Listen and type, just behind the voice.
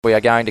We are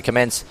going to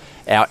commence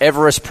our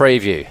Everest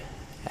preview.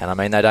 And I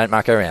mean, they don't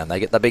muck around. They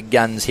get the big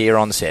guns here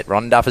on set.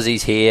 Ron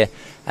Dufficy's here,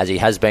 as he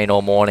has been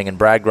all morning, and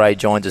Brad Gray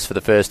joins us for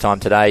the first time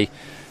today.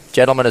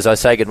 Gentlemen, as I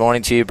say good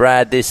morning to you,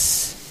 Brad,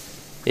 this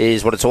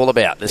is what it's all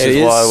about. This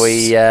is why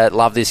we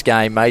love this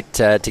game, mate,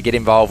 to get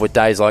involved with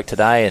days like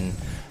today. And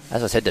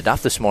as I said to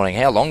Duff this morning,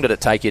 how long did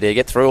it take you to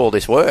get through all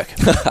this work?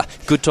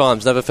 Good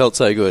times. Never felt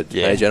so good,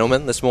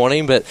 gentlemen, this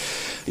morning. But,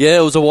 yeah,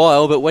 it was a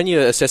while. But when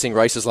you're assessing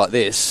races like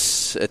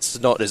this, it's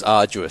not as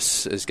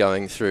arduous as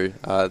going through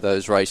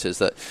those races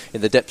that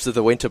in the depths of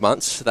the winter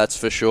months, that's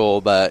for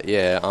sure. But,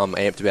 yeah, I'm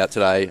amped about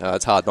today.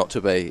 It's hard not to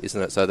be, isn't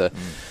it? So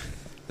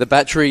the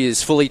battery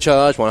is fully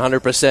charged,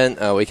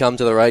 100%. We come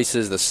to the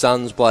races, the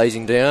sun's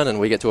blazing down, and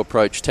we get to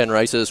approach 10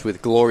 races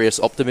with glorious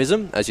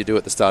optimism, as you do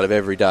at the start of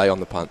every day on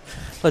the punt.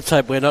 Let's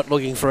hope we're not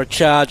looking for a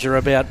charger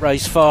about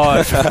race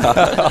 5.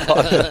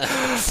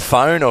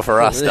 Phone or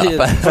for us,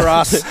 Yeah, for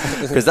us.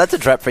 Because that's a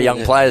trap for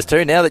young players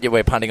too. Now that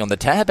we're punting on the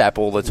tab app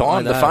all the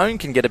time, the phone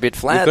can get a bit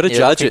flat. You've got to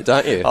judge it,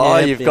 don't you?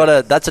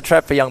 Oh, that's a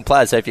trap for young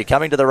players. So if you're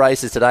coming to the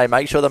races today,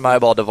 make sure the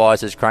mobile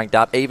device is cranked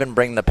up. Even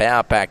bring the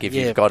power pack if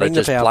you've got it.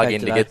 Just plug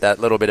in to get that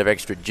little bit of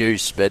extra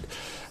juice. But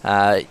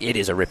it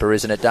is a ripper,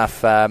 isn't it,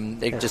 Duff?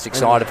 Just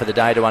excited for the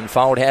day to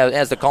unfold.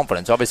 How's the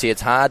confidence? Obviously,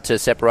 it's hard to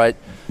separate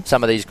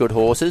some of these good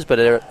horses, but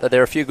are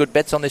there a few good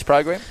bets on this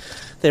program?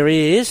 There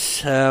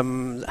is.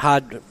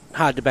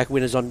 Hard to back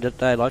winners on a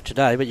day like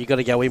today, but you've got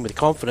to go in with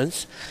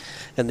confidence.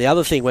 And the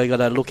other thing we've got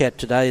to look at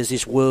today is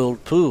this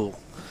World Pool,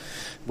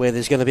 where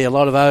there's going to be a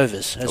lot of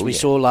overs, as we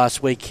saw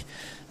last week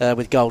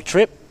with Gold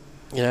Trip.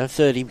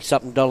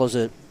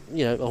 $30-something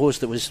a horse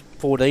that was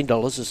 $14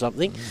 or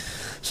something.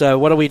 So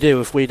what do we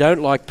do? If we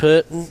don't like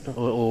Purton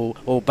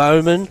or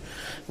Bowman,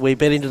 we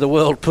bet into the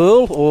World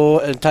Pool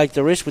and take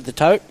the risk with the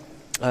tote.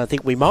 I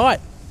think we might.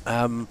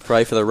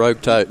 Pray for the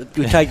rogue tote.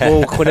 We take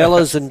more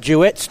Quinellas and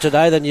Duets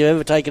today than you've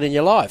ever taken in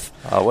your life.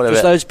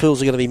 Because those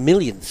pools are going to be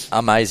millions.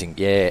 Amazing,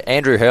 yeah.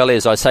 Andrew Hurley,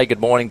 as I say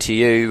good morning to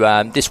you,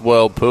 this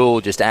World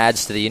Pool just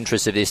adds to the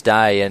interest of this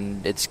day,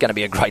 and it's going to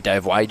be a great day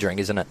of wagering,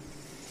 isn't it?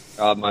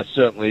 Most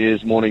certainly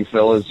is. Morning,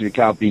 fellas. You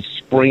can't be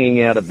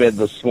springing out of bed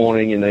this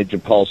morning. You need your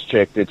pulse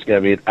checked. It's going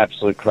to be an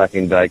absolute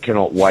cracking day.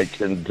 Cannot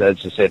wait. And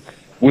as I said,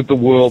 with the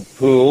World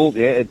Pool,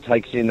 it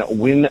takes in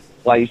Win,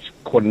 Place,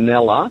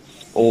 Quinella,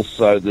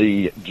 also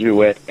the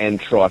Duet and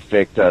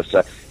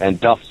Trifecta. And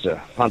Duff's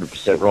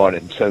 100% right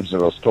in terms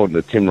of, I was talking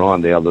to Tim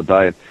Ryan the other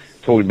day,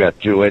 talking about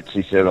Duets.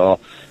 He said, the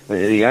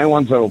only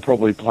ones that will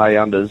probably play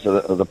unders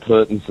are the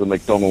Purtons, the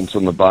McDonalds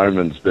and the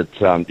Bowmans. But,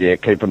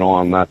 keep an eye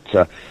on that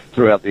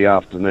throughout the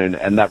afternoon.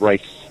 And that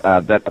race,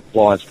 that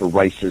applies for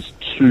races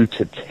 2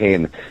 to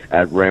 10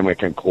 at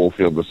Randwick and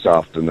Caulfield this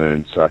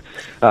afternoon. So,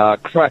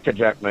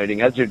 crackerjack meeting,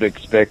 as you'd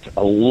expect,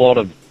 a lot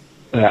of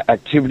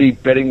activity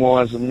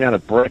betting-wise. The amount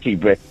of brekkie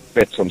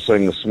bets I'm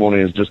seeing this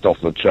morning is just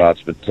off the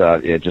charts, but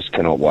just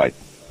cannot wait.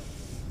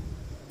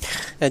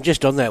 And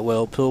just on that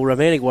World Pool,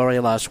 Romantic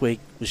Warrior last week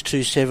was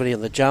 $2.70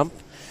 on the jump,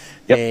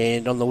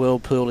 and on the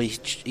World Pool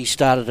he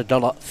started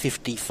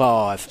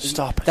 $1.55.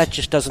 Stop it. That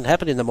just doesn't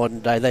happen in the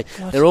modern day.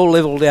 They're all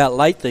levelled out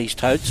late, these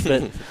totes,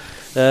 but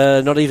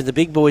not even the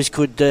big boys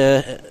could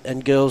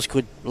and girls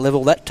could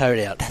level that tote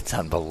out. That's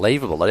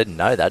unbelievable. I didn't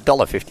know that.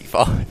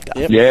 $1.55.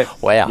 Yep. Yeah.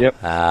 Wow.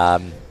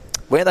 Yep.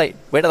 Where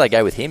do they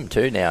go with him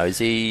too now? Is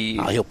he?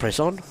 Oh, he'll press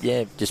on.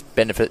 Yeah, just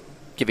benefit.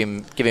 Give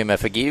him a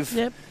forgive.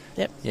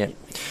 Yep.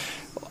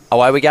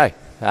 Away we go.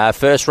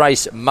 First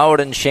race,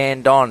 Moden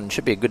Shandon.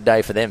 Should be a good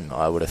day for them,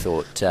 I would have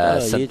thought.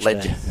 St.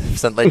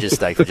 Ledger's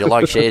Stakes. Would you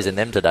like shares in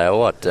them today or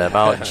what?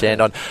 Moden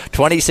Shandon.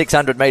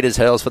 2,600 metres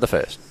hurls for the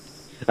first.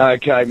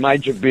 Okay,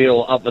 Major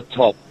Beale up the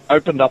top.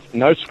 Opened up,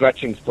 no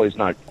scratchings, please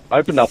note.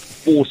 Opened up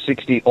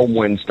 $4.60 on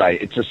Wednesday.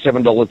 It's a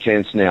 $7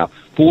 chance now.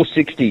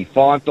 $4.60,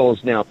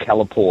 $5 now,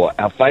 Calipore.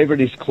 Our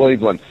favourite is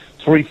Cleveland.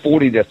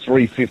 $3.40 to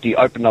 $3.50,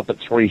 opened up at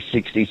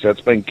 $3.60, so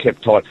it's been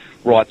kept tight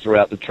right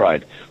throughout the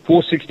trade.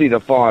 $4.60 to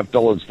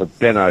 $5 for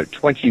Benno,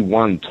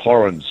 21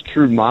 Torrens,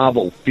 True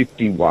Marvel,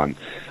 51.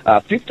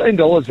 $15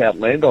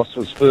 Outlandos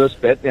was first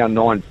bet, now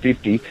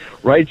 $9.50.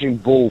 Raging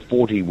Bull,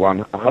 41.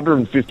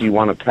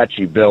 151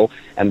 Apache Bell.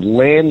 And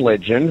Land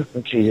Legend,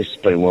 which has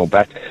been well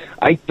back,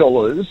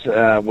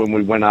 $8 when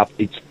we went up.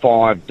 It's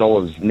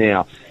 $5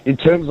 now. In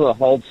terms of the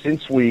hold,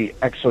 since we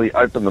actually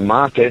opened the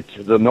market,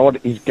 the nod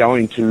is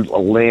going to a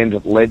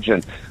Land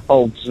Legend.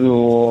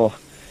 Probably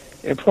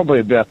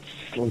about,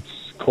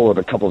 let's call it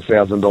a couple of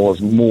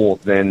 $1,000 more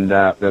than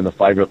the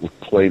favourite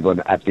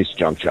Cleveland at this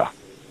juncture.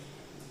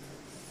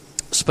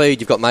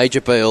 Speed, you've got Major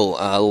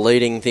Beale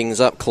leading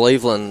things up.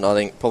 Cleveland, I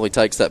think, probably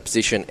takes that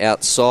position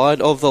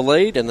outside of the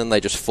lead, and then they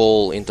just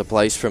fall into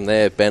place from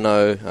there.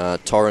 Benno,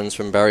 Torrens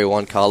from Barrier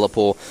 1,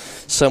 Carlapore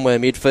somewhere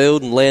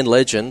midfield, and Land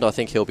Legend, I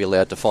think he'll be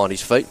allowed to find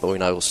his feet, but we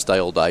know he'll stay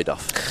all day,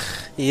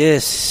 Duff.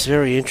 Yes,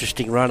 very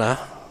interesting runner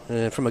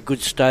from a good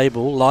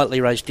stable,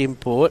 lightly raced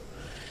import,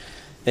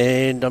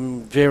 and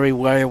I'm very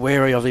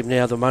wary of him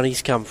now. The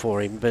money's come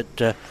for him,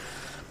 but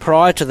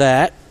prior to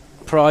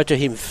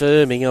him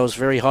firming, I was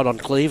very hot on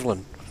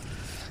Cleveland.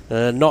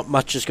 Not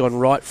much has gone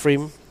right for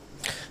him.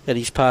 at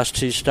his past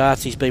 2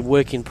 starts. He's been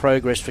work in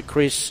progress for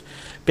Chris.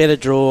 Better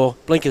draw,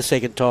 Blinker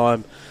second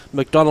time,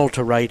 McDonald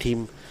to rate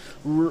him.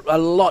 A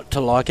lot to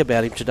like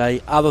about him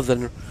today, other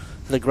than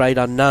the great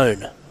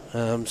unknown.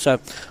 So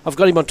I've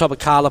got him on top of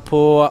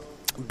Carlapaw.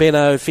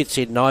 Benno fits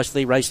in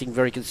nicely, racing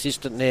very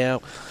consistent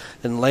now.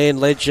 And Land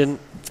Legend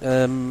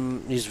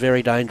is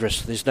very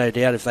dangerous. There's no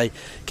doubt if they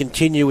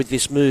continue with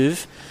this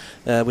move,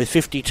 with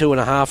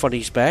 52.5 on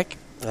his back,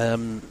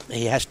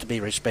 he has to be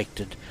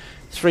respected.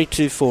 3,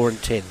 2, 4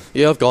 and 10.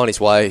 Yeah, I've gone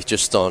his way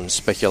just on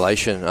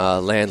speculation.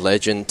 Land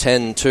Legend,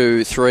 10,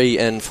 2, 3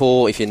 and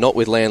 4. If you're not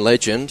with Land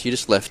Legend, you're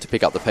just left to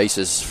pick up the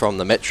pieces from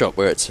the Metrop,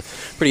 where it's a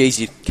pretty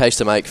easy case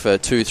to make for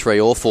 2, 3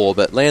 or 4.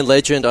 But Land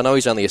Legend, I know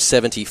he's only a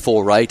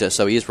 74 rater,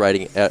 so he is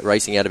racing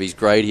out of his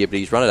grade here, but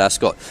he's run at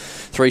Ascot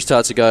 3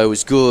 starts ago,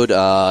 was good.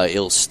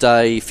 He'll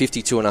stay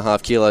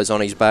 52.5 kilos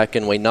on his back,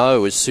 and we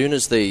know as soon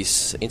as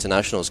these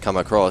internationals come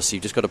across,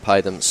 you've just got to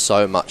pay them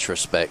so much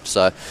respect.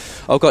 So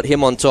I've got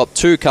him on top.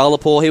 2,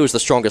 Carlapaw. He was the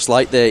strongest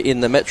late there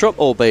in the Metrop,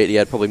 albeit he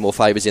had probably more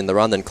favours in the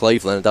run than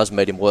Cleveland. It does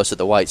meet him worse at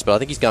the weights, but I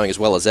think he's going as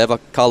well as ever.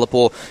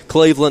 Carlapaw,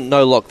 Cleveland,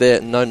 no knock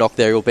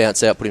there. He'll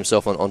bounce out, put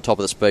himself on top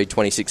of the speed,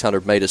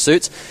 2,600 metre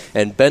suits.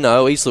 And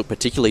Benno, he's looked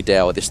particularly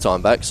dour this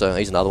time back, so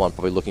he's another one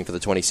probably looking for the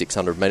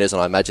 2,600 metres,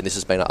 and I imagine this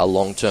has been a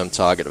long-term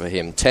target for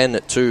him.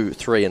 10, 2,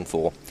 3 and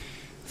 4.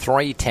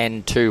 3,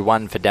 10, 2,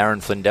 1 for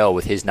Darren Flindell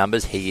with his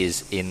numbers. He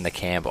is in the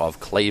camp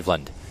of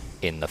Cleveland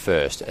in the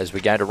first. As we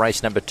go to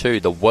race number 2,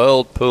 the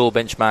World Pool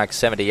Benchmark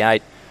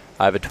 78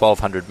 over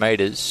 1,200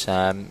 metres.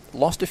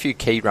 Lost a few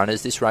key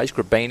runners this race.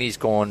 Grabini's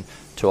gone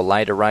to a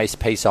later race.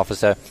 Peace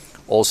Officer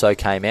also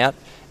came out.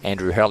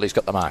 Andrew Hurley's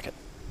got the market.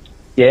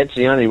 Yeah, it's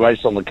the only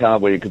race on the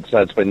card where you could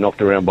say it's been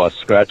knocked around by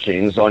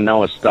scratchings. I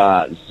know a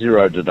star,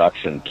 0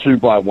 deduction,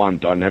 2x1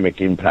 dynamic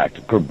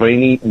impact.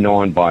 Grabini,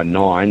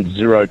 9x9,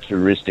 0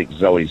 touristic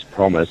Zoe's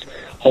Promise.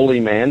 Holy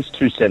Man's,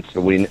 2 cents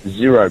to win,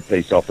 0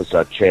 Peace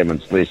Officer,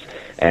 Chairman's List,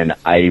 and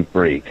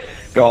Avery.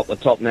 Go up the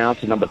top now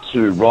to number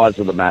 2, Rise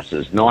of the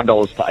Masses,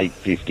 $9 to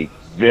 $8.50.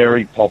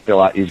 Very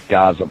popular is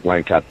Gaza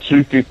Blanca,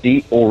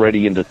 $2.50,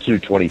 already into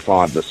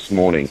 $2.25 this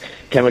morning.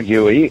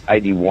 Kamagui,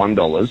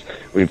 $81.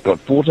 We've got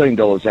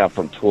 $14 out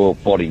from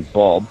 12, Body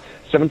Bob.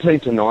 17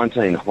 to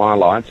 19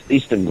 Highlights,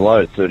 Eastern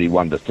Glow,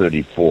 $31 to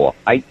 $34.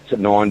 $8 to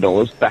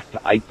 $9, back to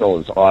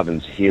 $8,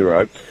 Ivan's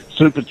Hero.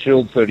 Super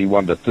Chilled,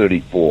 $31 to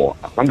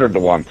 $34. 100 to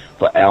 1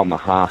 for Al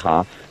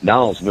Mahaha.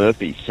 Niles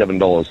Murphy,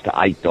 $7 to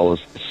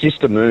 $8.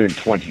 Sister Moon,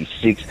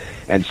 $26.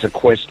 And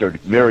Sequestered,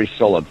 very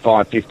solid,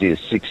 $5.50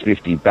 to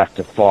 $6.50, back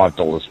to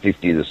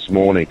 $5.50 this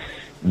morning.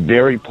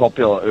 Very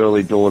popular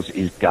early doors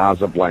is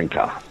Gaza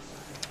Blanca.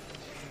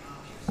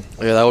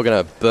 Yeah, they were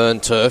going to burn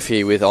turf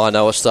here with I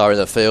Know a Star in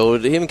the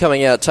field. Him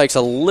coming out takes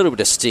a little bit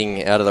of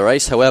sting out of the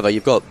race. However,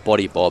 you've got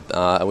Body Bob,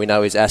 and we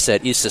know his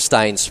asset is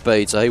sustained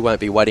speed, so he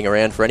won't be waiting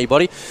around for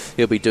anybody.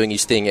 He'll be doing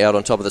his thing out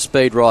on top of the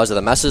speed. Rise of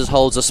the Masses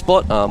holds a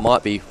spot.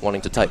 Might be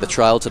wanting to take the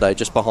trail today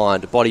just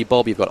behind Body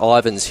Bob. You've got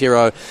Ivan's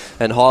Hero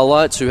and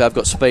Highlights, who have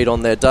got speed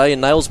on their day. And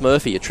Nails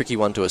Murphy, a tricky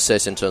one to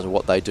assess in terms of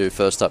what they do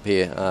first up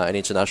here. An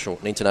international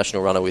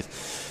runner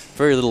with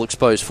very little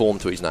exposed form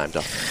to his name,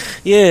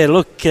 Duff. Yeah,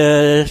 look,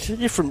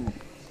 different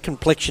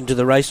complexion to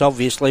the race,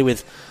 obviously,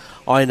 with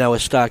I Know a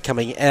Star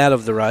coming out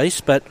of the race.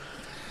 But,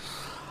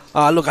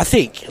 I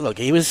think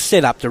he was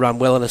set up to run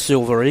well in a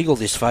Silver Eagle,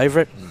 this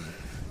favourite.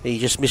 He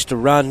just missed a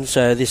run,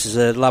 so this is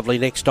a lovely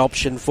next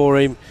option for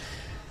him.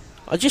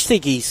 I just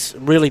think he's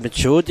really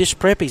matured this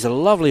prep. He's a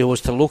lovely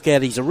horse to look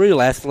at. He's a real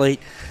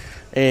athlete,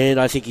 and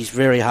I think he's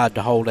very hard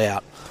to hold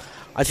out.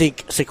 I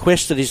think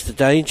Sequestered is the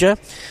danger.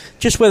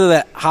 Just whether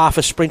that half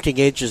a sprinting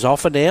edge is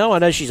offer now. I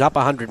know she's up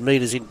 100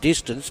 metres in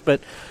distance, but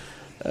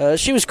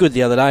she was good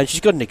the other day, and she's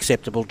got an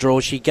acceptable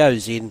draw. She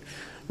goes in.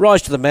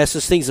 Rise to the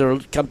Masses. Things are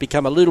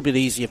become a little bit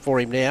easier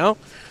for him now.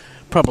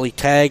 Probably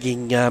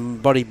tagging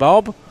Body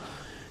Bob.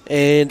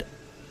 And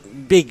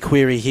big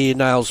query here,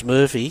 Nails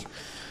Murphy.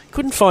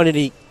 Couldn't find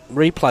any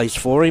replays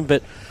for him,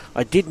 but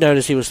I did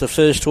notice he was the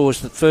first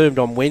horse that firmed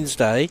on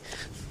Wednesday,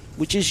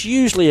 which is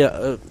usually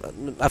a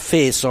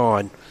fair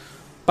sign.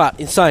 But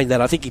in saying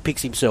that, I think he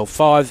picks himself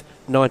 5,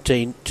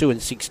 19, 2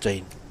 and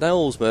 16.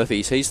 Nails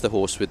Murphy's, he's the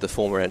horse with the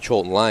form around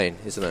Chorlton Lane,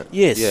 isn't it?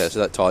 Yes. Yeah, so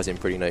that ties in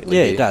pretty neatly.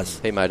 Yeah, it does.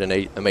 He made an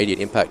immediate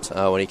impact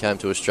when he came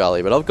to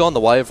Australia. But I've gone the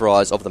way of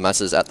Rise of the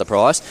Masses at the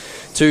price.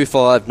 2,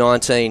 5,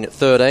 19,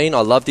 13. I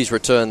loved his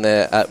return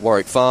there at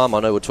Warwick Farm.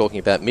 I know we're talking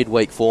about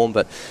midweek form,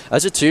 but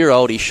as a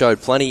 2-year-old, he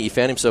showed plenty. He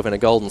found himself in a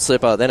golden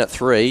slipper. Then at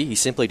 3, he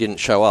simply didn't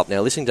show up.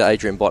 Now, listening to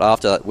Adrian Bott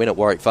after that win at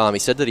Warwick Farm, he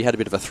said that he had a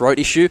bit of a throat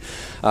issue.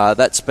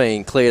 That's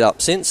been cleared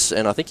up since,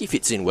 and I think he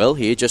fits in well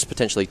here, just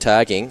potentially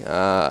tagging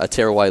a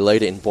tearaway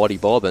leader in old body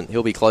bob, and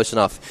he'll be close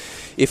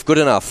enough if good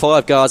enough.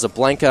 5 Garza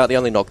Blanca, the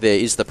only knock there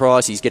is the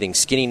price. He's getting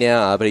skinny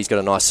now, but he's got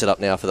a nice setup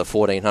now for the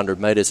 1400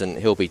 metres, and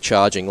he'll be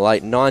charging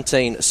late.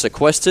 19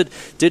 Sequestered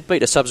did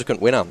beat a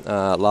subsequent winner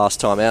last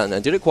time out,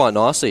 and did it quite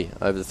nicely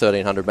over the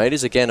 1300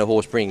 metres. Again, a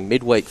horse bringing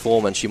midweek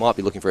form, and she might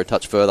be looking for a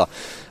touch further,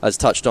 as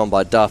touched on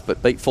by Duff,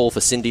 but beat Fall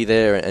for Cindy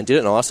there and did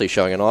it nicely,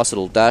 showing a nice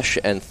little dash.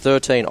 And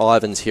 13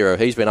 Ivan's Hero,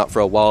 he's been up for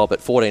a while, but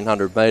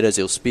 1400 metres,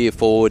 he'll spear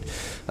forward.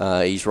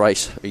 He's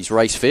race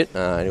fit,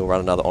 and he'll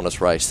run another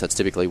honest race. That's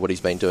typically what he's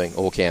been doing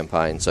all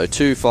campaign. So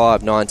 2,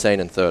 5, 19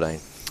 and 13.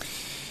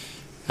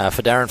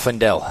 For Darren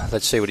Flindell,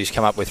 let's see what he's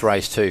come up with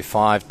race 2.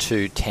 5,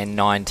 2, 10,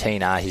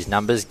 19 are his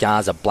numbers.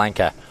 Garza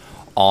Blanca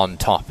on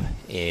top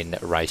in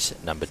race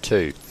number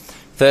 2.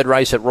 Third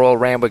race at Royal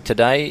Randwick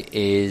today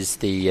is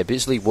the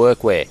Bisley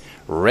Workwear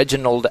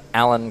Reginald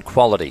Allen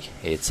Quality.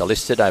 It's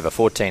listed over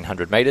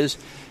 1400 metres.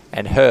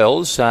 And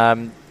Hurls, you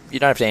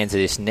don't have to answer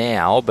this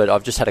now, but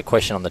I've just had a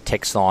question on the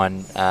text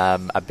line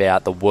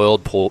about the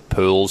World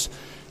Pools.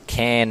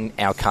 Can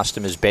our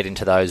customers bet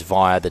into those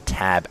via the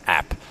Tab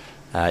app?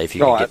 If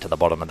you can get to the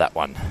bottom of that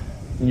one.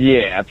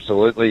 Yeah,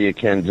 absolutely. You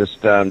can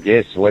just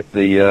select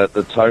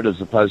the tote as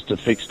opposed to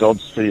fixed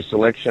odds for your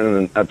selection,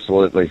 and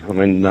absolutely. I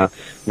mean, the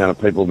amount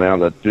of people now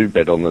that do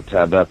bet on the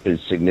Tab app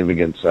is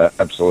significant, so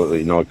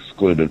absolutely not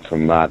excluded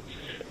from that.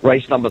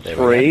 Race number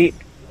 3,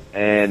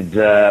 and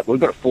we've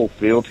got a full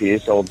field here,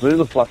 so I'll do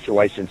the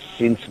fluctuations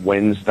since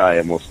Wednesday,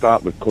 and we'll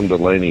start with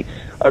Kundalini.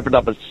 Opened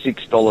up at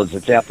 $6,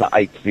 it's out to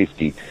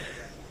 $8.50.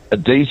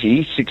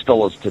 Aditi,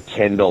 $6 to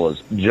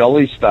 $10.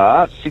 Jolly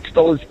Star,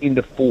 $6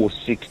 into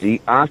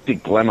 $4.60.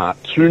 Arctic Glamour,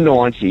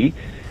 $2.90.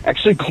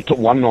 Actually got to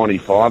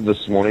 $1.95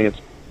 this morning. It's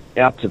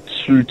out to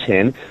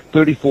 $2.10.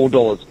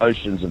 $34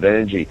 Oceans of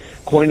Energy.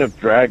 Queen of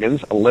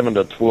Dragons, $11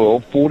 to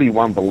 $12.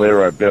 $41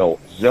 Bolero Bell.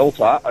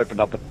 Zelta opened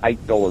up at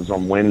 $8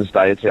 on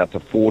Wednesday. It's out to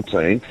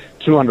 $14.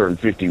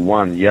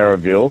 $251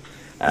 Yarraville.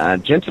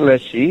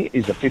 Gentileschi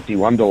is a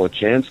 $51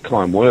 chance.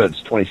 Kind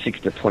Words,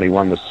 26 to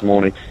 21 this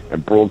morning.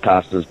 And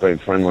Broadcaster's been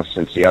friendless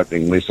since the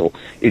opening whistle.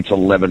 It's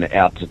 11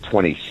 out to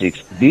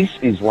 26. This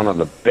is one of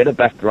the better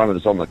backed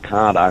runners on the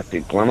card,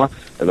 Arctic Glamour.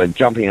 They've been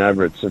jumping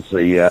over it since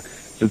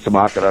the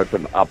market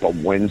opened up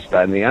on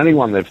Wednesday. And the only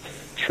one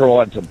they've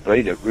tried to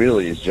beat it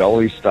really is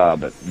Jolly Star,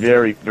 but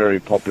very, very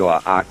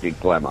popular Arctic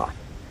Glamour.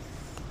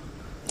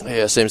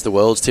 Yeah, it seems the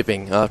world's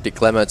tipping Arctic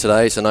Glamour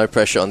today, so no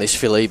pressure on this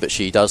filly, but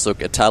she does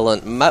look a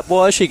talent.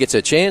 Map-wise, she gets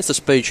a chance. The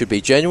speed should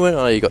be genuine. I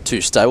know you've got 2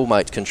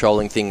 stablemates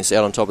controlling things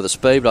out on top of the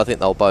speed, but I think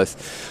they'll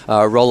both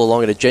roll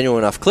along at a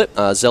genuine enough clip.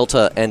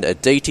 Zelta and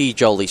Aditi.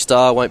 Jolly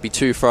Star won't be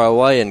too far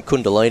away, and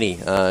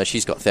Kundalini,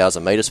 she's got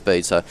 1,000 metre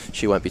speed, so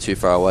she won't be too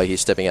far away. He's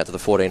stepping out to the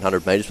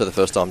 1,400 metres for the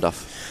first time,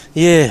 Duff.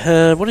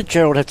 Yeah, what did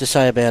Gerald have to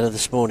say about her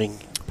this morning?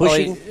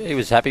 Pushing? Well, he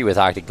was happy with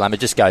Arctic Glamour.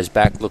 Just goes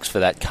back, looks for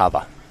that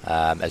cover.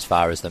 As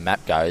far as the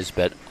map goes,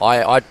 but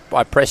I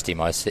pressed him.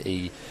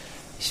 He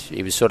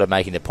was sort of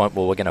making the point,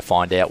 well, we're going to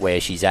find out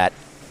where she's at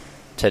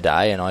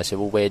today, and I said,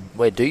 well,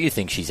 where do you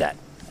think she's at?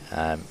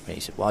 He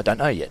said, well, I don't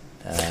know yet.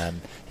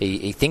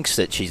 He thinks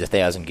that she's a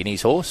 1,000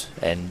 guineas horse,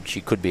 and she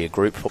could be a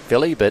group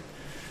filly, but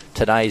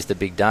today's the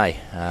big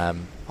day.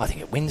 I think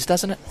it wins,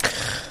 doesn't it?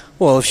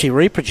 Well, if she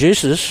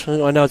reproduces,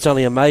 I know it's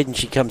only a maiden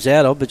she comes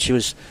out of, but she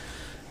was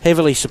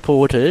heavily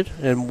supported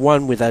and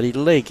won with that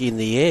leg in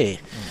the air.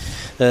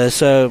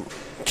 So,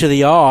 to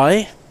the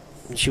eye,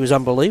 she was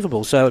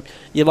unbelievable. So,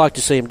 you'd like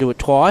to see him do it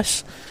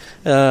twice.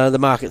 The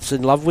market's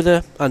in love with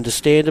her,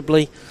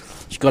 understandably.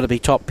 She's got to be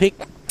top pick.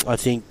 I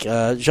think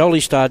Jolly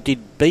Star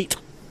did beat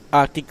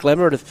Arctic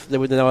Glamour. They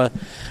were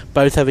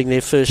both having their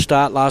first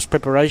start last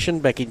preparation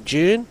back in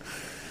June.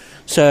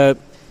 So,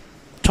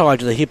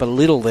 tied to the hip a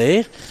little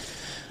there.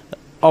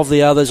 Of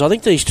the others, I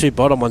think these 2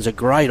 bottom ones are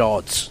great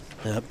odds.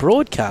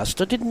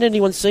 Broadcaster, didn't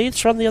anyone see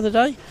its run the other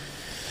day?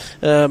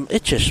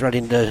 It just ran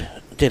into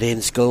dead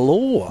ends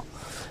galore,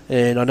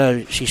 and I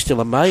know she's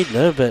still a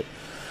maidener,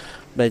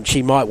 but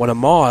she might want a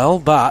mile,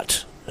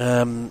 but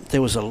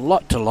there was a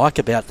lot to like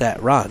about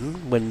that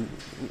run when,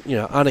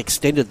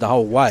 unextended the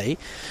whole way,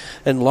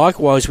 and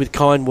likewise with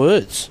Kind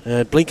Words.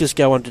 Blinkers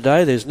go on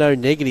today, there's no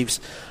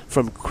negatives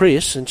from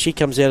Chris, and she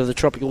comes out of the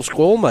Tropical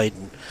Squall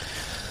Maiden.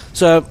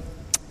 So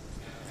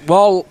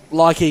while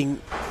liking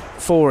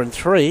 4 and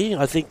 3,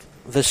 I think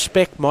the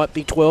spec might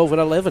be 12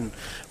 and 11.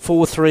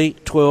 4, 3,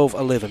 12,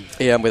 11.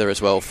 Yeah, I'm with her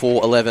as well.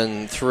 4,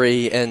 11,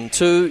 3 and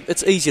 2.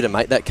 It's easy to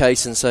make that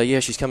case and say, yeah,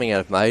 she's coming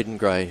out of maiden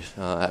grade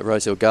at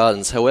Rosehill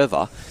Gardens.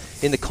 However,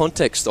 in the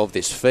context of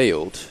this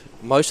field,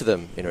 most of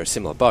them in a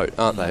similar boat,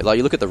 aren't they? Like,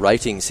 you look at the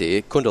ratings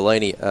here,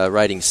 Kundalini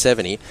rating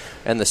 70,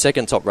 and the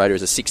second top rater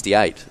is a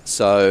 68.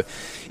 So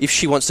if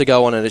she wants to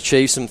go on and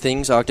achieve some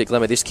things, Arctic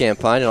Glamour, this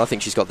campaign, and I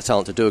think she's got the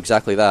talent to do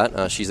exactly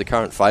that. She's the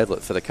current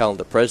favourite for the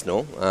Calendar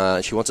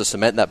Presnell. She wants to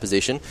cement that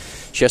position.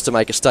 She has to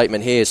make a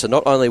statement here. So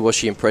not only was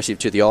she impressive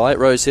to the eye at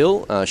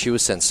Rosehill, she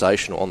was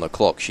sensational on the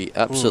clock. She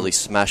absolutely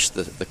smashed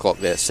the clock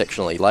there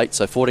sectionally late.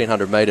 So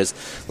 1,400 metres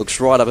looks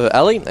right up her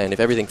alley, and if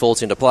everything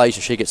falls into place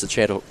and she gets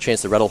the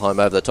chance to rattle home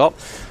over the top,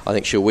 top. I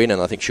think she'll win,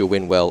 and I think she'll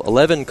win well.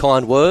 11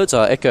 Kind Words.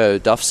 I echo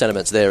Duff's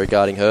sentiments there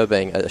regarding her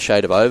being a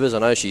shade of overs. I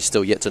know she's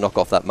still yet to knock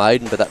off that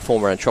maiden, but that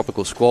form around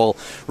Tropical Squall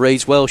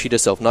reads well. She did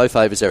herself no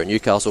favours there at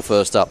Newcastle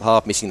first up,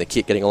 half missing the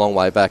kick, getting a long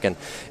way back and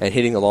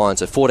hitting the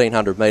lines at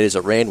 1,400 metres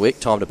at Randwick.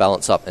 Time to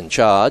balance up and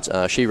charge.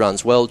 She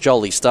runs well.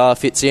 Jolie Star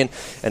fits in,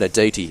 and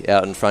Aditi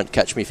out in front.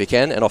 Catch Me If You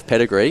Can, and off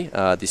pedigree.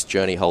 This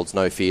journey holds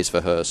no fears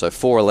for her. So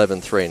 4,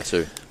 11, 3 and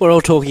 2. We're all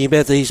talking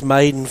about these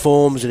maiden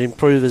forms and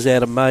improvers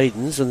out of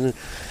maidens, and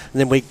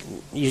then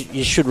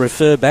you should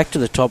refer back to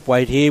the top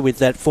weight here with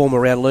that form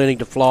around Learning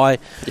to Fly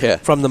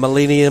from the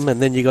Millennium,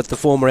 and then you got the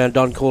form around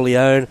Don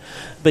Corleone,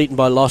 beaten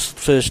by Lost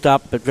first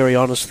up, but very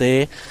honest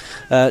there.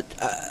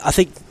 I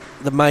think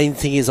the main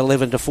thing is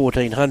 11 to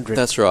 1,400.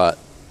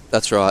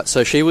 That's right.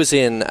 So she was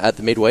in at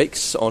the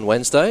midweeks on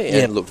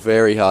Wednesday and looked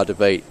very hard to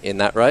beat in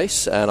that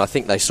race, and I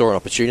think they saw an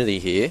opportunity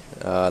here,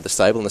 the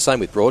stable, and the same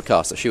with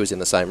Broadcaster. She was in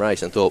the same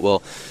race and thought,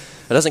 well,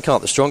 it doesn't come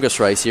up the strongest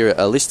race here,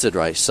 a listed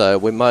race, so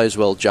we may as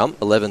well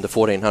jump 11 to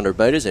 1,400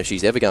 metres, and if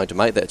she's ever going to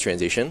make that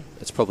transition,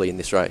 it's probably in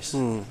this race.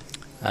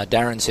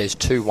 Darren says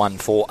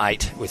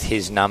 2-1-4-8 with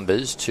his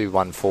numbers,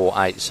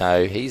 2-1-4-8,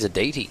 so he's a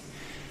DT.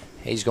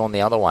 He's gone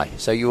the other way.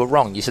 So you were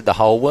wrong. You said the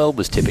whole world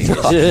was tipping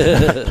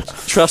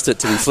this. Trust it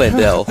to be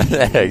Flendell.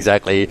 Yeah,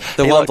 exactly.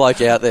 The one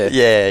bloke out there.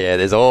 Yeah,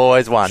 there's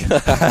always one.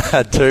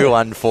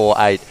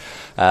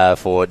 2-1-4-8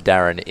 for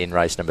Darren in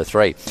race number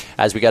 3.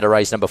 As we go to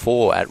race number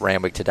 4 at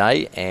Randwick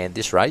today, and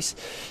this race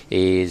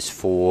is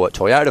for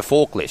Toyota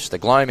Forklifts, the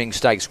Gloaming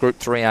Stakes Group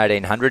 3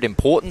 1800.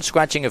 Important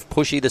scratching of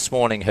Pushy this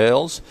morning,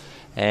 Hurls,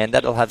 and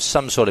that'll have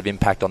some sort of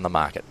impact on the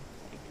market.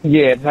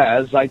 Yeah, it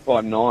has. 8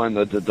 by 9,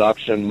 the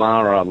deduction.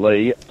 Mara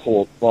Lee,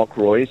 Port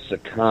Lockroy,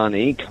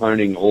 Sakani,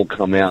 Koning all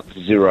come out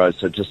 0,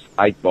 so just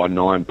 8 by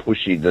 9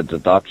 Pushy, the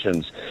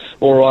deductions.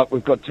 All right,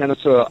 we've got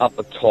Tennessee up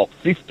the top.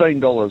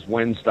 $15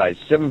 Wednesday,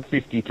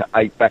 $7.50 to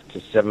 8, back to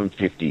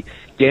 $7.50.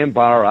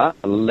 Gambara,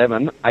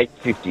 11,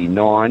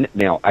 $8.59,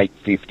 now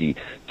 $8.50.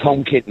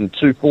 Tom Kitten,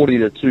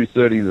 $2.40 to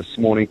 $2.30 this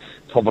morning.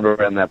 Topped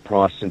around that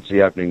price since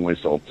the opening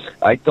whistle.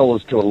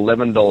 $8 to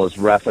 $11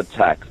 Raff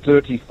Attack.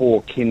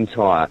 34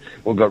 Kintyre.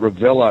 We've got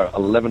Ravello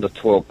 11 to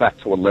 12, back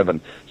to 11.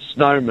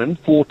 Snowman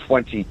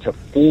 $4.20 to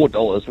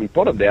 $4. We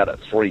bottomed out at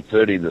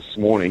 $3.30 this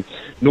morning.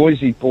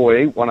 Noisy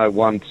Boy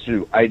 101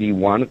 to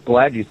 81.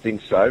 Glad You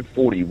Think So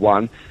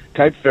 41.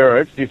 Cape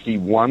Ferret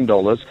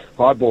 $51,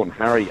 Highborn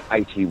Harry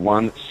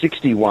 $81,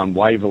 61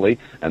 Waverley,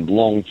 and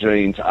Long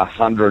Jeans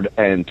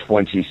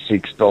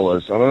 $126. I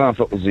don't know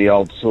if it was the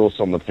old sauce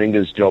on the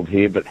fingers job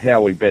here, but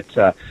how we bet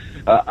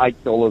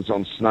 $8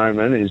 on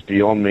Snowman is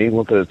beyond me.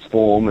 Look at its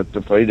form. It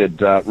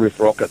defeated Riff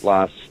Rocket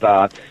last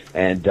start,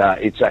 and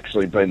it's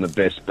actually been the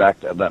best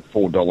backed at that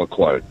 $4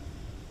 quote.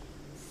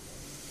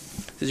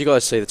 Did you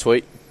guys see the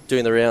tweet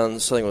doing the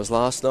rounds? I think it was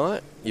last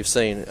night. You've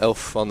seen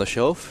Elf on the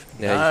Shelf.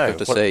 Now you've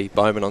got to see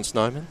Bowman on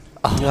Snowman.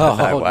 Oh,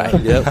 no way.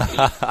 Yep.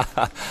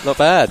 Not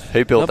bad.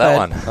 Who built that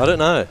one? I don't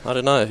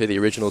know who the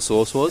original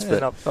source was,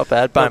 but not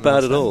bad. Not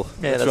bad at all.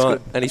 Yeah, that's right.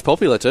 Good. And he's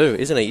popular too,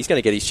 isn't he? He's going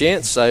to get his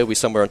chance, so he'll be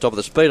somewhere on top of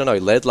the speed. I know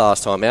he led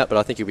last time out, but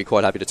I think he'll be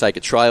quite happy to take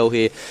a trail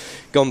here.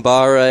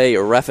 Gombare,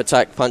 or Raff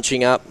Attack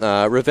punching up.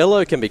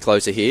 Ravello can be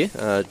closer here,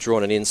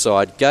 drawn an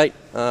inside gate.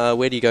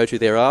 Where do you go to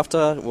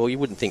thereafter? Well, you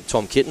wouldn't think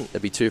Tom Kitten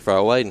would be too far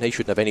away, and he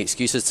shouldn't have any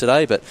excuses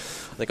today, but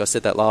I think I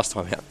said that last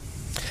time out.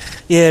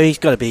 Yeah, he's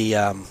got to be...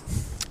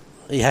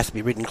 he has to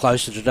be ridden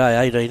closer today,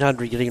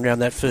 1,800, getting around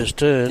that first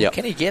turn. Yep.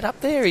 Can he get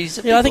up there? He's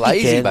a bit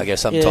lazy bugger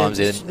sometimes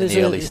in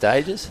the early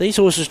stages. These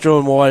horses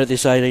drawn wide at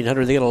this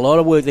 1,800, they've got a lot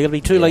of work. They're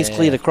going to be 2 lengths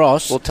cleared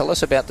across. Well, tell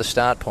us about the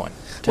start point.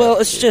 Well,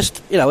 it's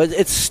just,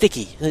 it's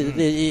sticky.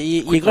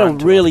 You've got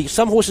to really...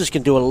 Some horses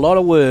can do a lot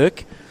of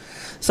work.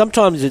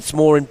 Sometimes it's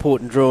more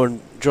important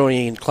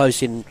drawing in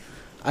close in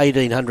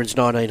 1,800s,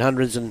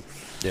 1,900s, and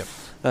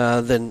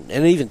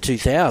and even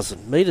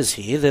 2,000 metres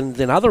here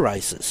than other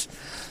races.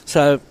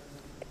 So,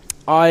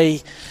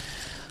 in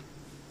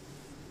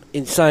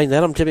saying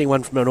that, I'm tipping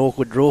one from an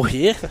awkward draw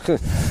here,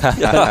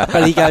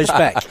 but he goes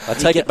back. I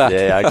take it back.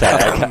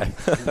 Yeah,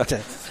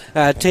 okay.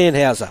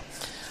 Tannhauser.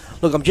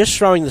 Look, I'm just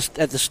throwing this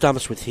at the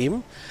stumps with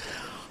him.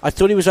 I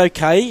thought he was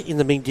okay in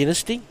the Ming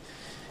Dynasty.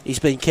 He's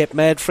been kept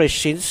mad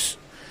fresh since.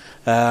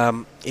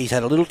 He's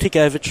had a little tick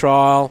over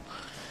trial.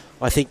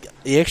 I think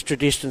the extra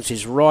distance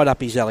is right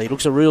up his alley. He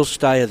looks a real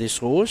stayer, this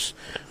horse.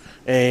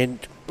 And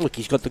look,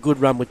 he's got the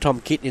good run with Tom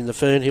Kitten in the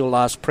Fernhill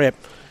last prep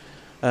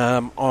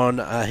on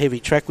a heavy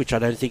track, which I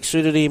don't think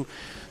suited him.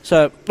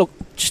 So, look,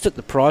 just at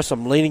the price,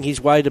 I'm leaning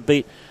his way to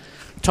beat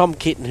Tom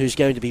Kitten, who's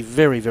going to be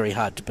very, very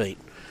hard to beat.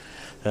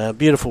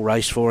 Beautiful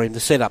race for him.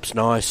 The setup's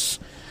nice.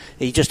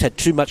 He just had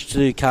too much to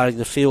do carrying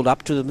the field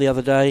up to them the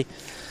other day.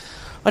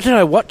 I don't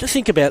know what to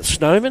think about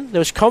Snowman. There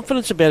was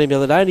confidence about him the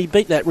other day, and he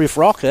beat that Riff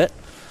Rocket.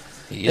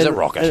 He is a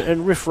rocket.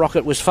 And Riff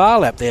Rocket was far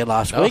lap there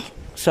last week.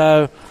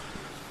 So,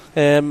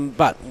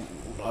 but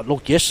I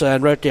looked yesterday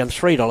and wrote down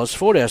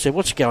 $3.40. I said,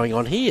 what's going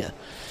on here?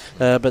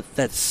 But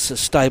that's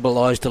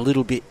stabilised a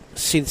little bit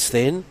since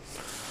then.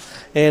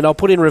 And I'll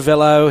put in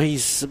Ravello.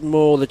 He's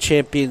more the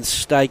Champions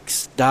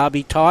Stakes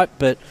Derby type,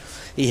 but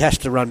he has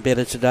to run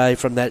better today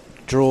from that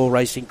draw,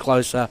 racing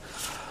closer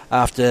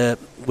after,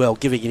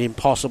 giving an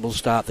impossible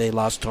start there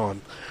last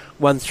time.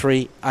 1,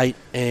 3, 8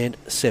 and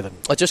 7.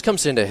 It just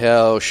comes into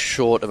how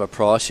short of a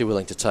price you're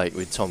willing to take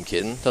with Tom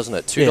Kitten, doesn't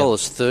it?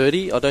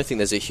 $2.30. I don't think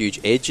there's a huge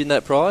edge in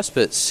that price,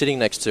 but sitting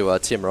next to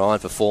Tim Ryan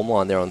for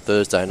Formline there on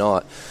Thursday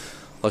night,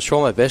 I was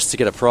trying my best to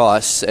get a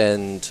price,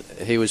 and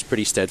he was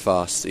pretty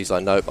steadfast. He's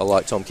like, nope, I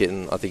like Tom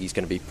Kitten. I think he's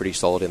going to be pretty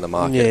solid in the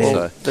market. Yeah.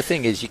 Well, the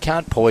thing is, you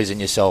can't poison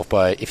yourself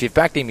by... If you've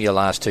backed him your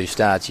last 2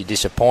 starts, you're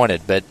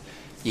disappointed, but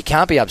you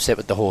can't be upset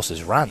with the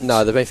horse's runs.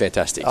 No, they've been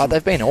fantastic. Oh,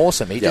 they've been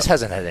awesome. He just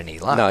hasn't had any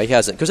luck. No, he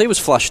hasn't, because he was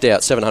flushed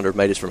out 700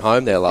 metres from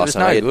home there last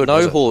night. He had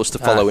no horse to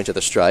follow into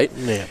the straight,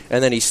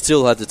 and then he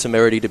still had the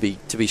temerity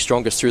to be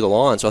strongest through the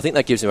line. So I think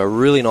that gives him a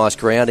really nice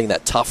grounding,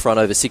 that tough run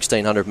over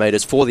 1,600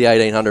 metres for the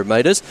 1,800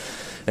 metres.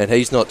 And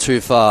he's not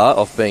too far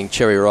off being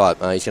cherry ripe.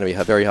 He's going to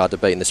be very hard to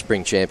beat in the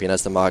Spring Champion,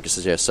 as the market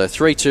suggests. So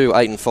 3, 2,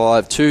 8 and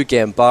 5, 2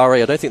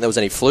 Gambari. I don't think there was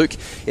any fluke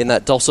in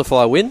that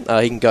Dulcify win.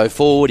 He can go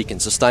forward, he can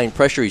sustain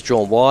pressure, he's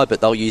drawn wide,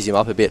 but they'll use him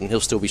up a bit and he'll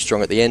still be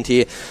strong at the end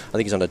here. I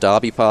think he's on a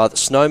derby path.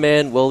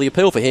 Snowman, well, the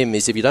appeal for him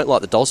is if you don't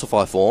like the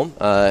Dulcify form,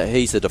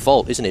 he's the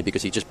default, isn't he?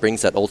 Because he just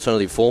brings that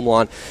alternative form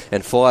line.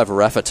 And 5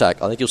 Raff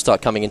Attack. I think he'll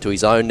start coming into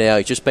his own now.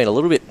 He's just been a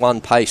little bit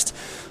one-paced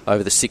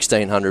over the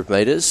 1,600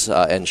 metres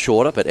and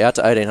shorter, but out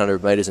to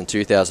 1,800 metres and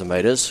 2,000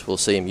 metres, we'll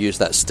see him use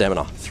that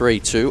stamina. 3,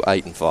 2,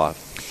 8 and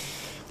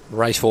 5.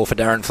 Race 4 for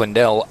Darren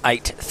Flindell,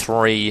 8,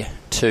 3,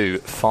 2,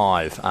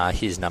 5 are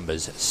his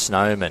numbers.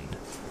 Snowman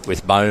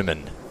with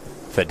Bowman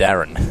for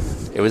Darren.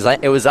 It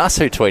was us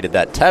who tweeted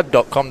that.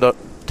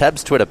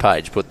 Tab's Twitter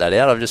page put that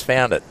out. I've just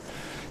found it.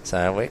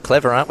 So we're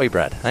clever, aren't we,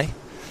 Brad? Hey?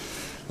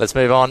 Let's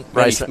move on.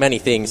 Many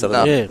things.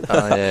 Oh,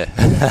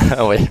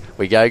 yeah.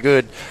 we go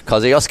good.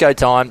 Kosciuszko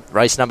time,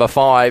 race number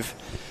 5.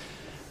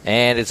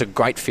 And it's a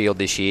great field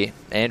this year.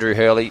 Andrew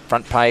Hurley,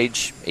 front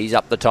page. He's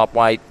up the top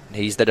weight.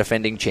 He's the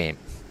defending champ.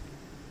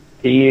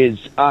 He is.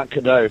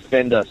 Arcado,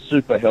 Fender,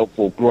 Super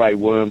Helpful, Grey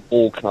Worm,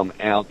 all come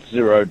out.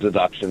 0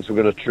 deductions. We've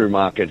got a true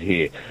market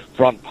here.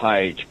 Front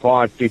page,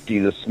 550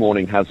 this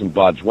morning, hasn't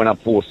budged. Went up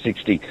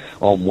 460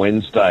 on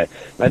Wednesday.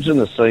 Imagine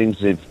the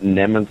scenes if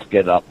Nemeth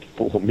get up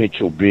for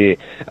Mitchell Beer.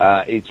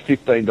 It's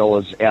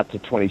 $15 out to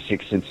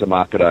 26 since the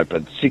market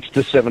opened. $6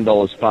 to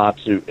 $7 far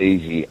too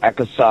easy.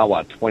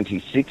 Akasawa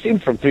 26 in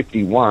from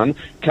 51.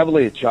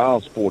 Cavalier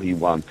Charles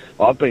 41.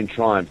 I've been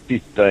trying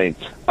 15.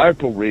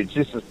 Opal Ridge.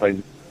 This has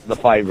been the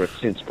favourite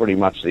since pretty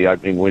much the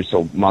opening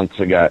whistle months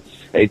ago.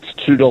 It's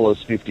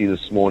 $2.50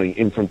 this morning,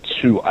 in from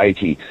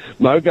 $2.80.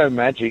 Mogo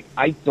Magic,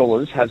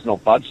 $8, has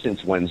not budged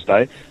since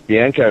Wednesday.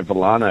 Bianco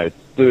Villano,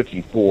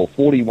 34.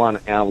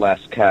 41 Our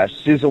Last Cash.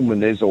 Sizzle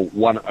Manizzle,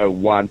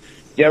 101.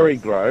 Derry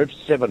Grove,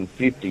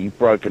 $7.50.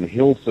 Broken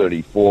Hill,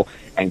 34.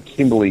 And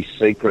Kimberley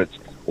Secrets,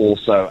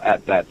 also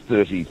at that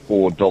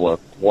 $34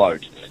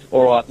 quote.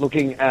 All right,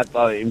 looking at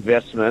the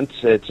investments,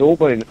 it's all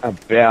been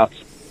about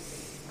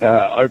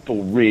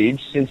Opal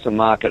Ridge since the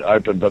market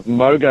opened, but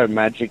Mogo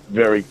Magic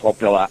very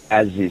popular,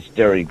 as is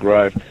Derry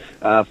Grove.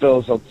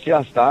 Fellas, I'll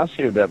just ask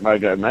you about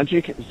Mogo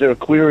Magic. Is there a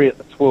query at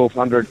the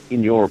 1,200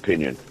 in your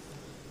opinion?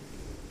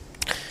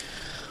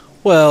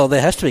 Well,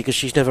 there has to be, because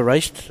she's never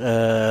raced.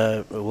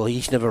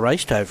 He's never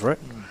raced over it.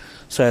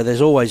 So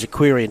there's always a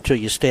query until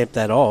you stamp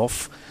that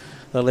off.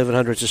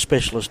 1,100 is a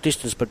specialist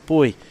distance, but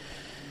boy,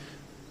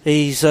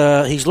 he's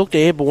looked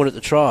airborne at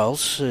the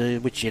trials,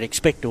 which you'd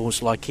expect a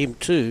horse like him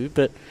too,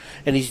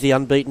 and he's the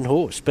unbeaten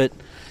horse. But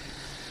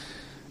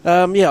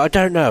I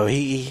don't know.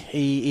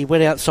 He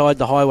went outside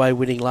the highway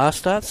winning last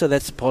start, so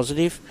that's a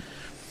positive.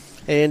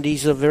 And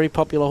he's a very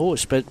popular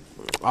horse. But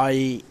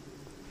I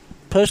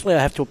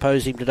have to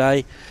oppose him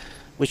today,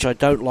 which I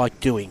don't like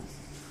doing.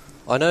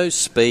 I know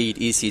speed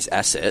is his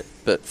asset,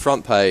 but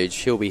front page,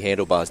 he'll be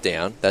handlebars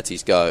down. That's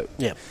his go.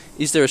 Yeah.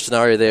 Is there a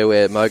scenario there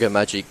where Mogo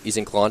Magic is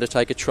inclined to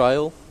take a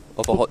trail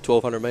of a hot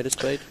 1,200 metre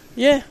speed?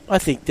 Yeah, I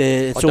think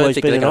it's always been an option. I don't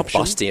think they're going to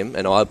bust him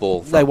and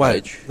eyeball front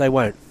page. They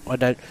won't. I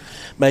don't.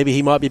 Maybe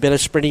he might be better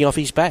sprinting off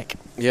his back.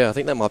 Yeah, I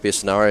think that might be a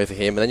scenario for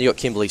him. And then you've got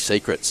Kimberley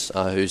Secrets,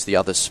 who's the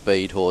other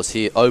speed horse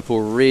here. Opal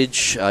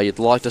Ridge, you'd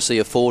like to see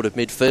her forward of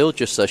midfield,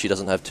 just so she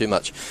doesn't have too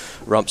much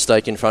rump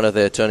stake in front of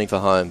there turning for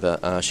home.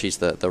 But she's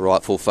the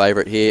rightful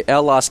favourite here.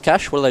 Our Last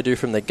Cash, what do they do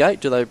from the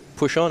gate? Do they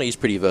push on? He's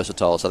pretty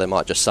versatile, so they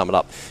might just sum it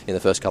up in the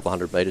first couple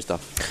 100 metres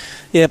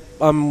stuff. Yep,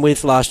 I'm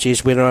with last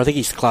year's winner. I think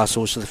he's the class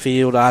horse of the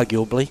field,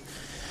 arguably.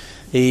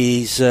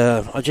 He's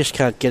I just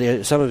can't get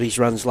it. Some of his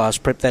runs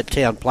last prep, that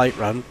Town Plate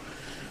run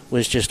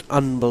was just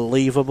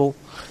unbelievable,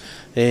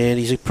 and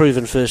he's a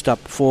proven first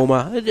up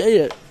performer.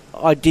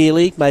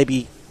 Ideally,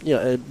 maybe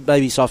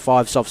soft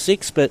 5, soft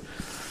 6, but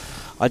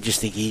I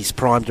just think he's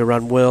primed to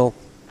run well,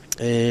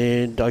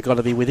 and I got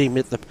to be with him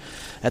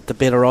at the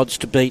better odds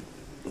to beat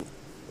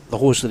the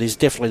horse that is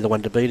definitely the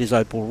one to beat is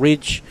Opal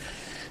Ridge.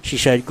 She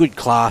showed good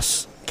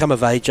class, come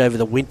of age over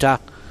the winter,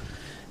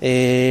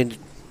 and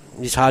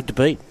is hard to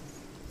beat.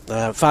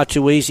 Far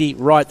too easy,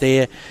 right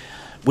there.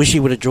 Wish he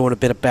would have drawn a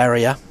better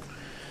barrier.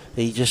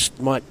 He just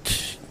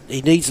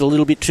he needs a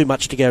little bit too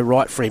much to go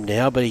right for him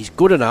now, but he's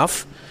good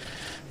enough.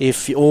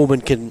 If Orman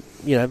can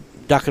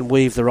duck and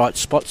weave the right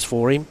spots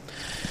for him.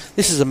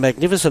 This is a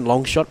magnificent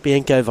long shot,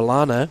 Bianco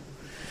Villano.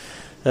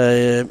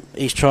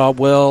 He's trialled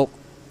well.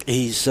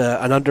 He's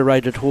an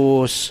underrated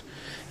horse.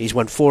 He's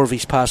won 4 of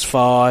his past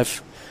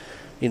 5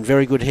 in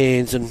very good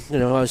hands. And,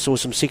 I saw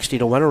some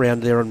 60-1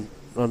 around there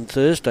on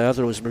Thursday. I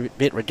thought it was a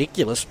bit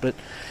ridiculous, but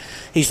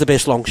he's the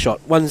best long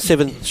shot. 1,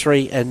 7,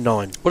 3 and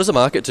 9. What does the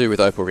market do with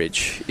Opal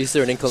Ridge? Is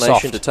there an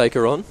inclination Soft. to take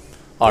her on?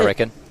 I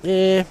reckon.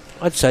 Yeah,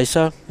 I'd say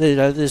so.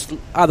 There's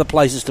other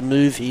places to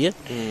move here.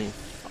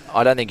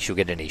 I don't think she'll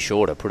get any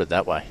shorter, put it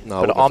that way.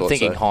 No, but I I'm thought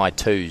thinking so. high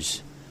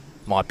 2s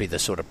might be the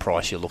sort of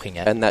price you're looking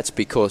at. And that's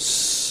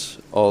because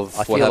of I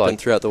what feel happened like-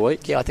 throughout the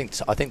week? Yeah, I think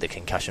the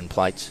concussion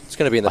plates. It's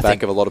going to be in the I back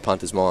think- of a lot of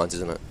punters' minds,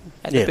 isn't it?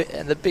 And,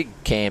 Yeah. the big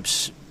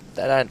camps,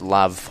 they don't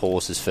love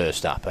horses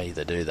first up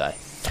either, do they?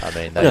 I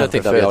mean, I they don't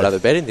think they'll be able to have a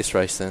bet in this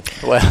race then.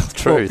 Well,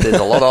 true. There's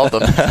a lot of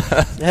them.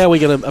 How are we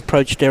going to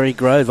approach Derry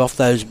Grove off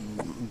those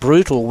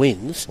brutal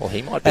wins Well,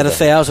 he might be at the-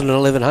 1,000 and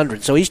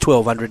 1,100? So he's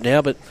 1,200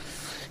 now, but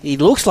he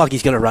looks like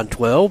he's going to run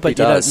 12, but He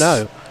you does.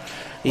 don't know.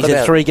 He's What had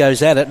about- 3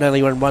 goes at it and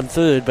only won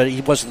 1/3, but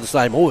he wasn't the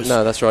same horse.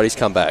 No, that's right. He's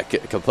come back a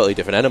completely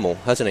different animal,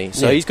 hasn't he?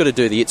 So Yeah. he's got to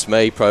do the It's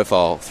Me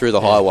profile through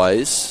the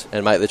highways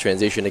and make the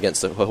transition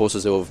against the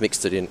horses who have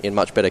mixed it in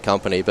much better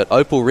company. But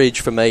Opal Ridge,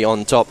 for me,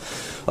 on top,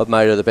 I've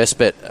made her the best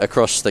bet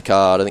across the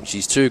card. I think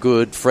she's too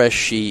good, fresh.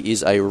 She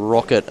is a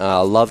rocket.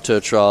 Loved her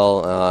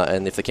trial.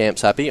 And if the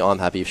camp's happy, I'm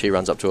happy. If she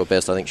runs up to her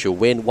best, I think she'll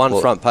win. One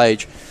front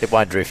page. It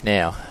won't drift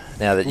now.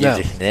 Now that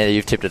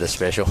you've tipped it a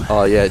special.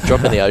 Oh, yeah,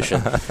 drop in the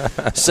ocean.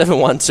 7,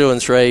 1, 2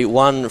 and 3.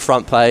 One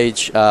front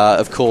page.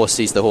 Of course,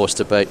 he's the horse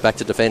to beat. Back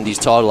to defend his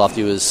title after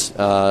he was...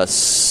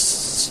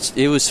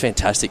 it was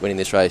fantastic winning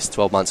this race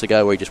 12 months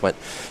ago, where he just went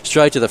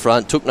straight to the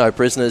front, took no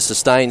prisoners,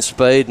 sustained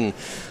speed, and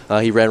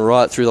he ran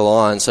right through the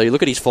line. So you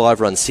look at his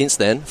 5 runs since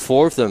then.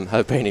 4 of them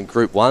have been in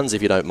Group 1s,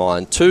 if you don't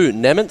mind. 2,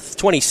 Nemeth,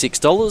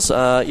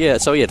 $26.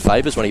 So he had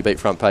favours when he beat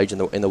front page in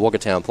the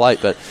Wagatown Plate,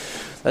 but...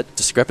 that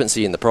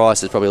discrepancy in the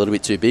price is probably a little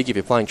bit too big. If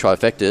you're playing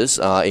trifectas,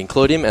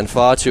 include him, and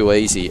far too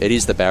easy. It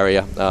is the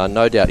barrier.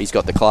 No doubt he's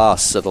got the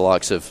class of the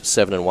likes of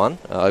 7 and 1,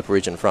 Opal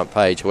Ridge and front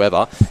page.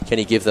 However, can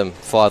he give them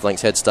 5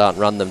 lengths head start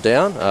and run them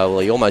down? Well,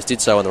 he almost did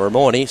so in the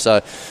Ramornie,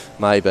 so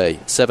maybe.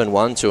 7,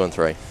 1, 2 and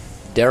 3.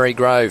 Derry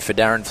Grove for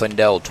Darren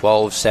Flindell,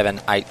 12,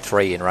 7, 8,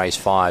 3 in race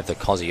 5, the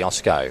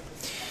Kosciuszko.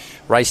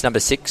 Race number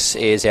 6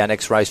 is our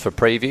next race for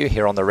preview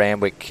here on the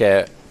Randwick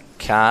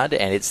card,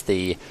 and it's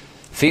the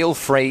Feel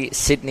Free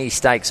Sydney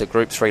Stakes at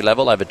Group 3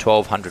 level over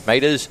 1,200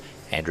 metres.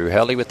 Andrew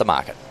Hurley with the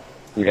market.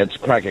 Yeah, it's a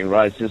cracking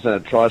race, isn't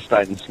it?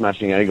 Tri-State and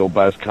Smashing Eagle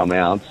both come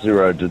out,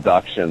 0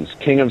 deductions.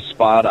 King of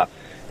Sparta,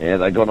 yeah,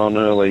 they got on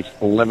early,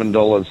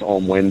 $11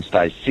 on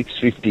Wednesday,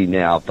 $6.50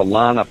 now.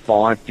 Valana,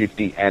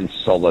 $5.50 and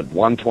solid,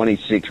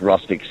 $126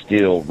 Rustic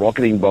Steel,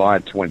 rocketing by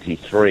at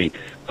 $23.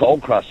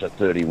 Cold Crush at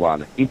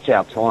 $31. It's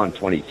Our Time,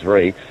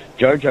 $23.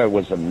 Jojo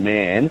Was a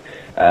Man,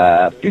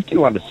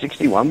 51 to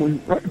 61. We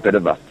wrote a bit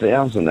of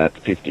 1,000 at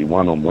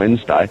 51 on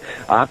Wednesday.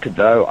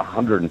 Arcado,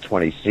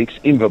 126.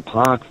 Inver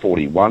Park,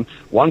 41.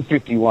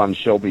 151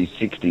 Shelby,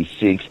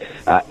 66.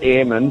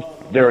 Airman,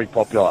 very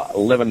popular,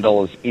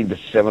 $11 into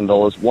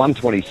 $7.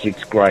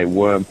 126 Grey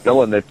Worm.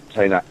 Bella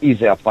Nepotina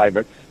is our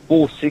favourite,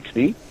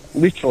 $4.60.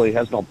 Literally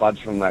has not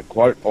budged from that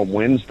quote on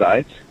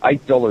Wednesday. $8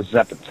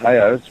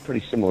 Zapateo. It's a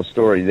pretty similar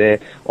story there.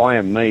 I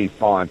Am Me,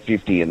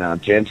 $5.50, and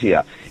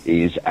Argentia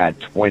is at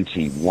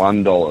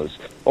 $21.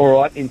 All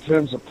right, in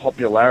terms of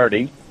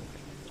popularity,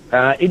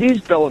 it is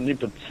Bella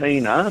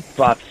Nipotina,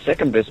 but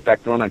second best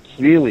back runner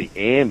clearly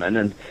Airman,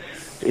 and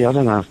yeah, I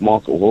don't know if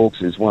Michael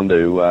Hawkes is one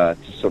to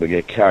sort of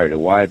get carried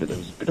away, but there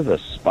was a bit of a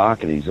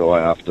spark in his eye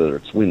after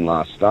its win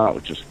last start,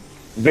 which is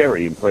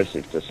very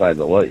impressive to say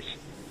the least.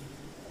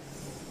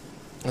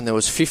 And there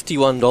was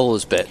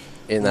 $51 bet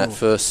in that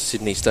first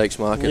Sydney Stakes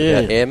market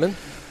about Airman.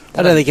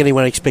 I don't think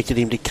anyone expected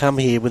him to come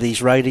here with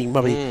his rating,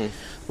 probably,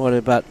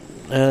 but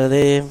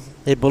they're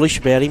bullish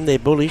about him. They're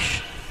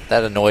bullish.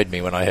 That annoyed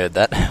me when I heard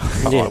that.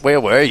 Yeah. Where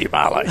were you,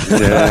 Marlow?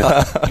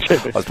 Yeah.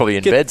 I was probably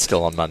in bed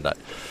still on Monday.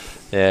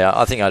 Yeah,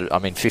 I think,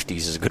 50s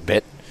is a good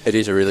bet. It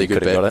is a really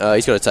good bet.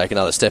 He's got to take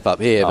another step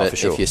up here, but for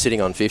sure. if you're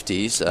sitting on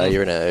 50s,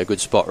 you're in a good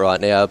spot right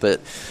now. But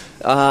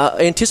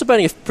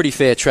anticipating a pretty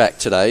fair track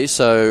today,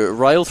 so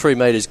rail 3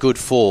 metres, good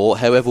 4.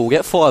 However, we'll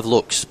get 5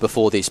 looks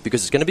before this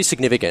because it's going to be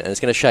significant and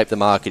it's going to shape the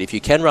market. If you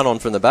can run on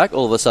from the back,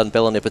 all of a sudden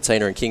Bella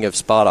Nipotina and King of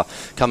Sparta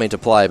come into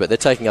play, but they're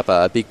taking up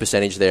a big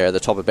percentage there at the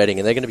top of betting,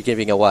 and they're going to be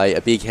giving away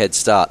a big head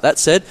start. That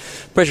said,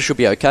 pressure should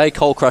be okay.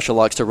 Coal Crusher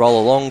likes to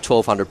roll along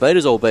 1,200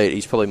 metres, albeit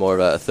he's probably more of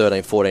a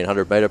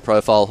 1,100 metre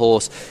profile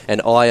horse.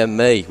 And I Am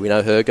Me, we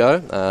know her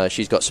go.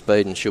 She's got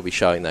speed and she'll be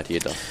showing that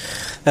here, Dom.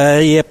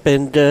 Yep,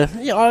 and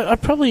I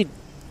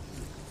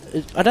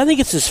don't think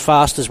it's as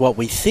fast as what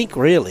we think,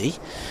 really,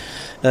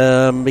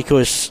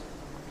 because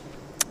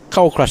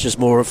Coal Crusher's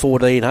more a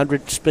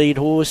 1,400 speed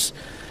horse.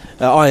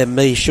 I Am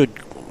Me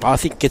I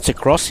think, gets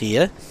across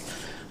here,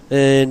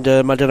 and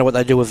I don't know what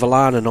they do with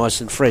Valana, nice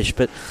and fresh,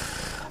 but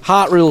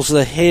Heart rules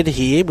the head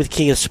here with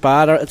King of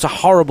Sparta. It's a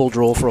horrible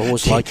draw for a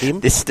horse like him.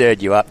 This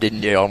stirred you up,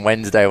 didn't you, on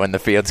Wednesday when the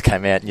fields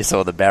came out and you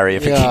saw the barrier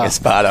for King of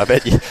Sparta? I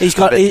bet you.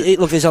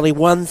 Look, there's only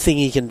one thing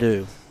he can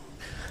do,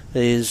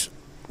 is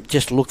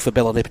just look for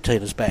Bella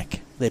Nipotina's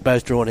back. They're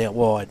both drawn out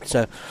wide.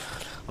 So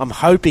I'm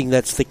hoping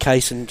that's the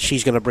case and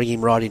she's going to bring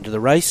him right into the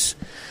race.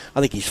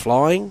 I think he's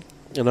flying,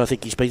 and I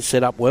think he's been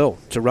set up well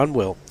to run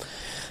well.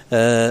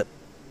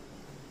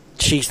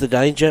 She's the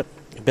danger.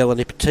 Bella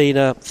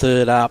Nipotina,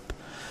 third up.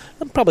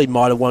 I probably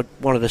might have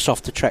wanted a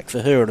softer track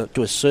for her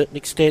to a certain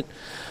extent.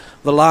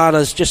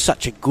 Valana's just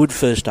such a good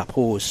first up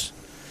horse.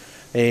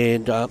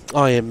 And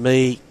I Am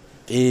Me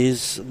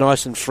is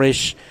nice and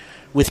fresh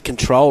with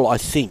control, I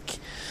think.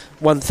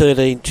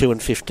 113, 2 and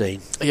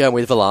 15. Yeah,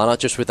 with Valana,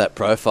 just with that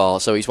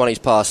profile. So he's won his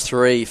past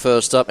 3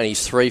 first up, and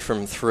he's 3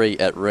 from 3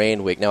 at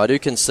Randwick. Now, I do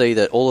concede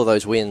that all of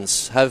those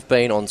wins have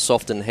been on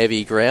soft and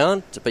heavy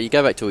ground, but you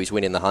go back to his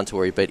win in the Hunter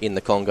where he beat In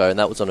the Congo, and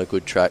that was on a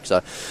good track.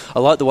 So I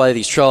like the way that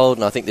he's trolled,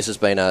 and I think this has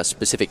been a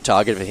specific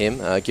target for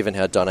him, given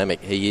how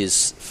dynamic he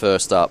is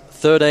first up.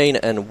 13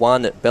 and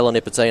 1, Bella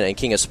Nipotina and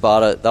King of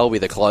Sparta, they'll be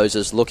the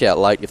closers. Look out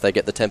late if they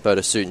get the tempo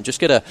to suit, and just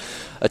get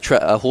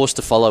a horse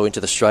to follow into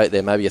the straight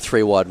there, maybe a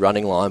 3-wide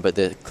running line, but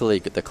they're clearly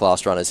the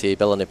class runners here.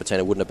 Bella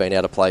Nipotina wouldn't have been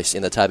out of place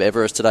in the Tab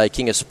Everest today.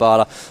 King of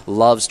Sparta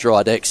loves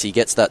dry decks. He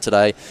gets that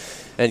today.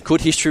 And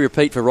could history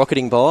repeat for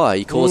Rocketing By?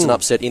 He caused an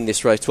upset in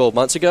this race 12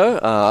 months ago.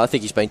 I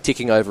think he's been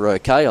ticking over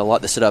okay. I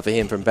like the setup for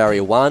him from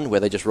Barrier 1, where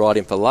they just ride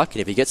him for luck.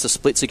 And if he gets the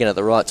splits again at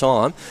the right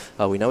time,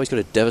 we know he's got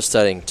a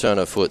devastating turn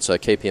of foot, so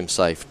keep him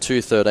safe.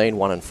 2, 13,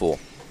 1 and 4.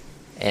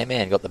 Yeah,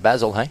 man, got the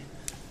Basil, hey?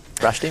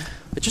 Brushed him.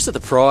 But just at the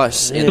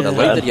price and the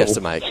lead that he has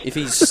to make. If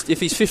he's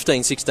 $15,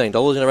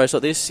 $16 in a race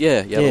like this,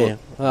 yeah.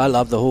 I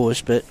love the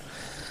horse, but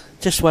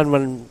just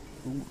one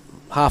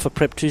half a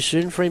prep too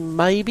soon for him,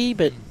 maybe,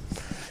 but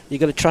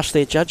you've got to trust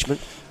their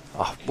judgment.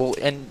 Oh, well,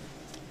 and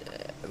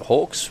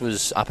Hawkes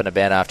was up and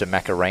about after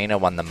Macarena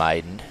won the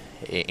maiden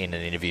in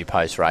an interview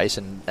post-race,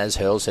 and as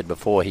Hurl said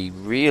before, he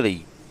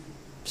really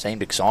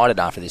seemed excited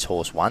after this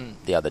horse won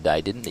the other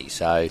day, didn't he?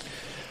 So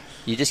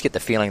you just get the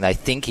feeling they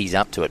think he's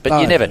up to it,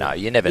 but you never know.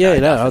 You never know.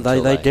 Yeah,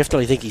 they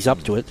definitely think he's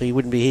up to it. He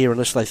wouldn't be here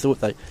unless they thought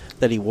that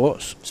he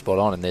was. Spot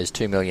on, and there's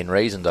 2 million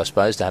reasons, I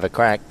suppose, to have a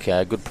crack.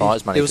 Good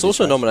prize money. He was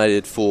also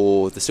nominated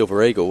for the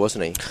Silver Eagle,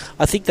 wasn't he?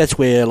 I think that's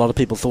where a lot of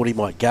people thought he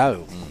might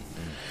go.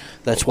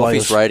 That's why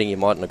his rating, he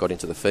mightn't have got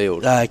into the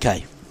field.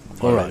 Okay,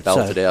 all right.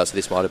 Balanced it out, so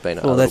this might have been.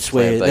 That's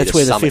where the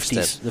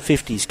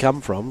 50s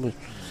come from,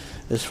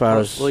 as far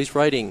as. Well, his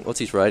rating. What's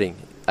his rating?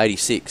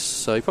 86.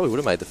 So he probably would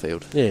have made the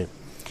field. Yeah.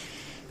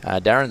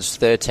 Darren's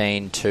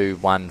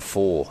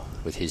 13-2-1-4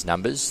 with his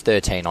numbers.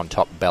 13 on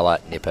top, Bella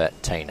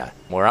Nipotina.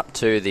 We're up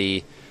to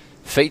the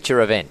feature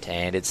event,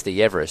 and it's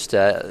the Everest.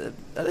 Are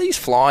these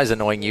flies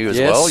annoying you as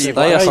well?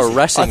 They are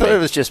harassing me. I thought it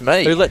was just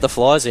me. Who let the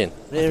flies in?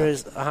 There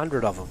is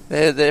 100 of them.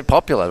 They're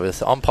popular.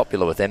 I'm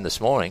popular with them this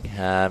morning.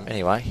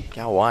 Anyway,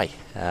 go away.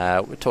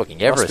 We're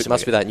talking Everest. It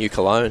must be that new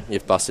cologne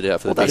you've busted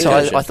out for the big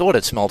occasion. I thought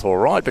it smelt all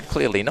right, but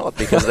clearly not,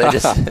 because they're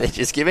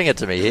just giving it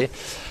to me here.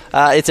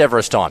 It's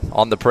Everest time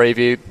on the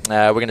preview.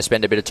 We're going to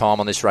spend a bit of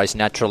time on this race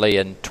naturally,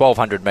 and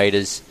 1,200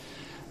 metres.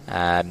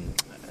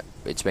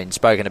 It's been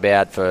spoken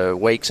about for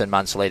weeks and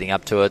months leading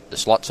up to it. The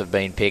slots have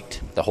been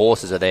picked. The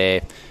horses are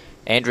there.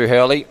 Andrew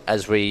Hurley,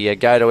 as we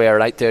go to air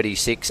at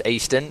 8:36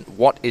 Eastern,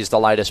 what is the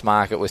latest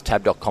market with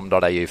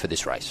tab.com.au for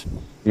this race?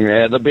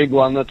 Yeah, the big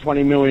one, the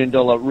 $20 million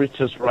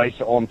richest race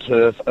on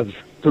turf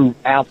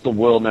throughout the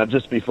world. Now,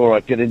 just before I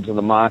get into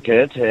the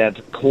market,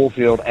 at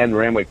Caulfield and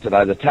Randwick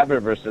today, the Tab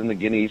Everest and the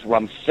Guineas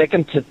run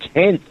 2nd to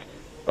 10th.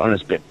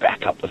 Bonus bet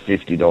back up to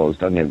 $50.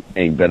 Don't get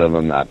any better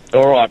than that.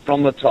 All right,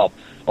 from the top,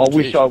 I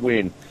wish I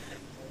win.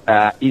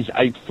 Is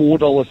a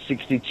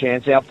 $4.60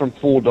 chance, out from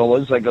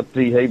 $4. They got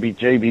the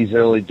heebie-jeebies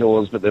early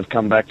doors, but they've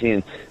come back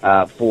in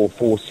for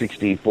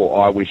 $4.60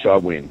 for I Wish I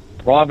Win.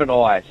 Private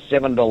Eye,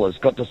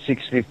 $7, got to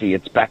 $6.50,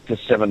 it's back to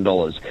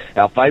 $7.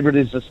 Our favourite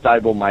is the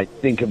stablemate,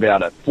 think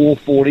about it,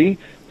 $4.40.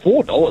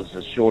 $4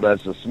 as short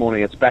as this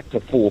morning, it's back to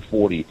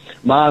 $4.40.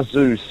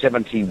 Marzu,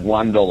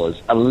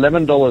 $71,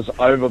 $11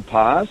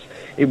 Overpass.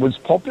 It was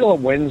popular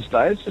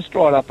Wednesday. It's just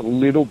dried up a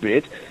little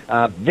bit.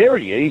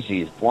 Very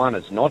easy is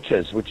Buenas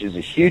Noches, which is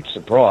a huge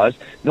surprise.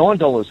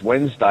 $9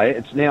 Wednesday.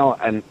 It's now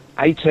an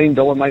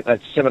 $18, mate.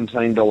 That's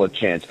 $17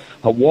 chance.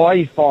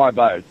 Hawaii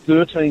 5-0,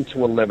 13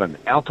 to 11.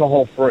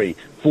 Alcohol free,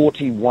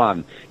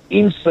 41.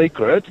 In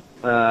Secret,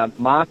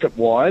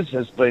 market-wise,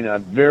 has been a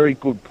very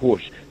good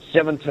push.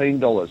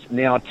 $17,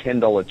 now a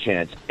 $10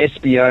 chance.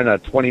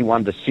 Espiona,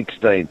 21 to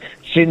 16.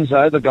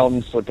 Shinzo, the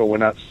Golden Slipper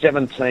winner,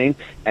 17.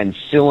 And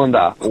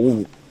Cylinder,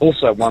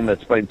 also one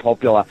that's been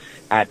popular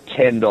at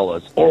 $10.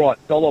 All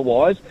right,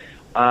 dollar-wise,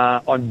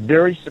 I'm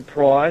very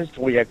surprised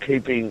we are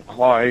keeping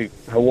Hawaii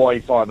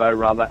 5-0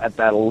 rather at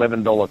that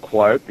 $11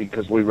 quote,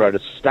 because we wrote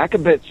a stack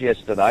of bets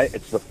yesterday.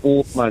 It's the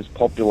 4th most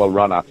popular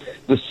runner.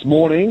 This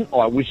morning,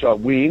 I Wish I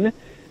Win.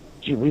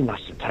 Gee, we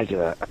must have taken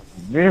a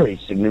very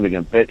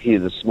significant bet here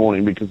this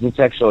morning, because it's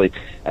actually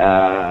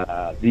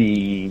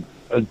the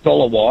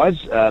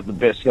dollar-wise the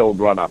best-held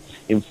runner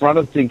in front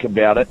of Think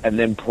About It, and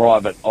then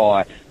Private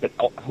Eye. But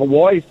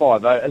Hawaii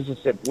 5-0, as I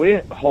said,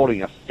 we're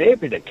holding a fair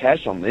bit of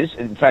cash on this.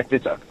 In fact,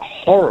 it's a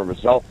horror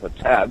result for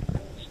Tab.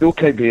 Still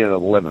keeping it at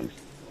 11th.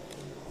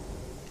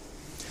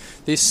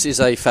 This is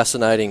a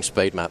fascinating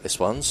speed map, this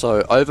one.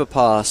 So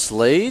overpass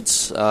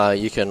leads,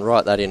 you can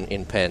write that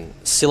in pen.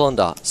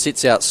 Cylinder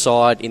sits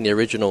outside in the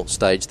original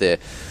stage there.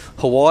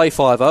 Hawaii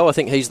 5-0, I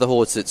think he's the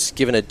horse that's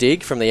given a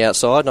dig from the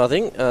outside, and I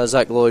think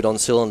Zach Lloyd on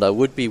Cylinder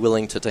would be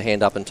willing to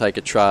hand up and take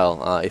a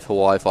trail if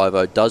Hawaii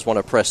 5-0 does want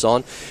to press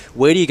on.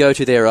 Where do you go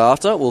to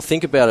thereafter? Well,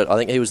 Think About It. I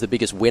think he was the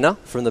biggest winner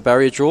from the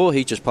barrier draw.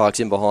 He just parks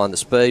in behind the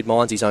speed,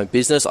 minds his own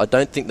business. I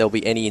don't think there'll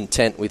be any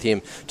intent with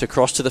him to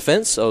cross to the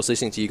fence. I was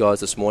listening to you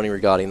guys this morning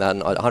regarding that,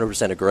 and I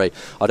 100% agree.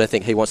 I don't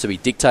think he wants to be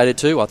dictated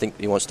to. I think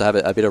he wants to have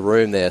a bit of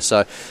room there.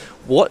 So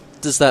what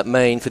does that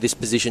mean for this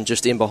position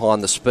just in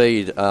behind the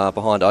speed,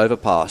 behind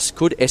overpass?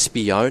 Could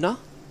Espiona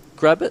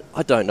grab it?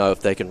 I don't know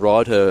if they can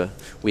ride her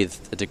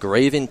with a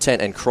degree of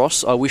intent and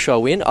cross I Wish I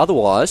Win.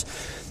 Otherwise,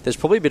 there's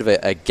probably a bit of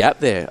a gap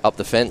there up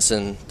the fence,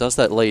 and does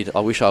that lead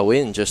I Wish I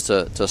Win just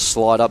to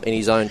slide up in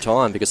his own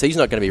time? Because he's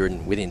not going to be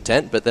ridden with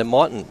intent, but there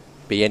mightn't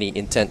be any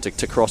intent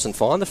to cross and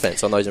find the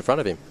fence on those in front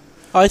of him.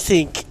 I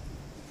think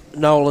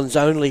Nolan's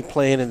only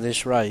plan in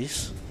this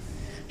race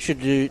should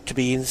do to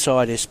be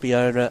inside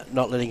Espiona,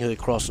 not letting her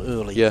cross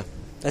early. Yeah.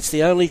 That's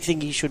the only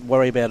thing he should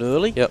worry about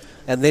early. Yep.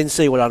 And then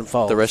see what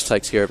unfolds. The rest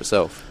takes care of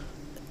itself.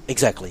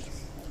 Exactly.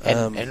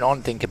 And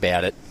on Think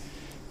About It,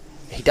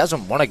 he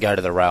doesn't want to go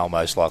to the rail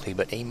most likely,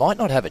 but he might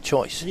not have a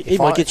choice. He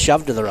might get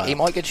shoved to the rail. He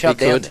might get shoved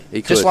down.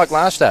 He could. Just like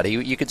last start.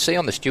 You could see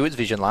on the steward's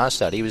vision last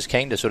start, he was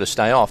keen to sort of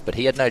stay off, but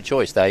he had no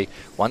choice.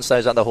 Once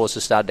those other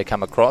horses started to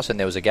come across and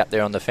there was a gap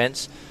there on the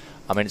fence,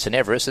 I mean, it's an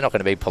Everest. They're not going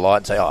to be polite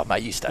and say, oh,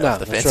 mate, you stay off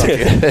the fence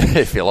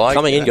if you like.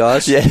 Coming in,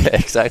 guys. Yeah,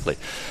 exactly.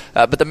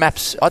 But the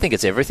maps, I think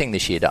it's everything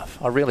this year, Duff.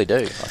 I really do.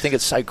 I think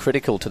it's so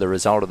critical to the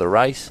result of the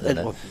race.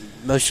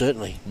 Most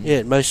certainly.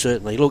 Yeah, most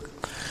certainly. Look,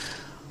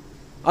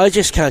 I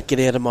just can't get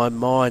out of my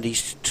mind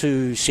his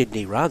 2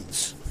 Sydney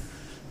runs.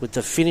 With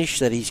the finish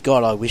that he's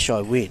got, I Wish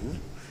I Win.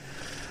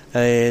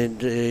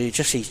 And he's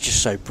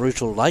just so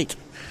brutal late.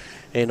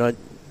 And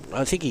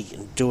I think he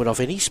can do it off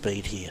any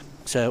speed here.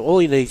 So all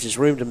he needs is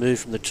room to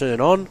move from the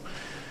turn on,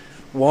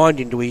 wind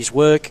into his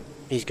work.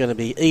 He's going to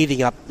be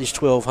eating up this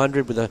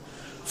 1200 with a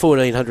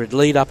 1400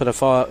 lead up and a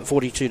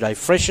 42-day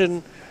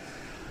freshen.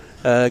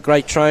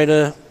 Great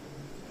trainer,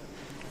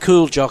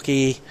 cool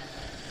jockey,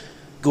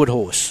 good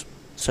horse.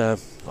 So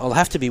I'll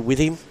have to be with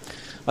him.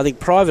 I think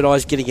Private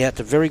Eye's getting out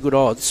to very good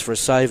odds for a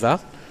saver.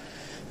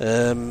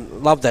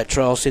 Loved that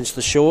trial since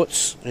the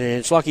shorts. And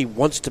it's like he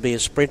wants to be a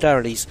sprinter,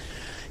 and he's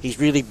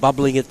really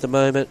bubbling at the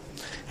moment.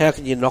 How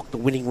can you knock the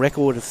winning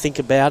record and Think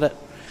About It?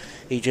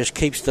 He just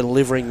keeps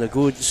delivering the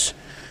goods.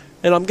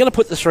 And I'm going to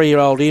put the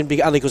 3-year-old in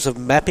only because of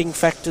mapping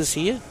factors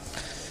here.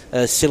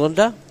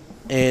 Cylinder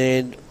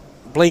and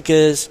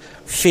blinkers,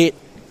 fit,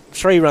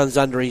 3 runs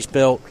under his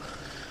belt,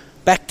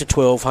 back to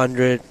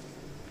 1200.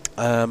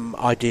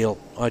 Ideal.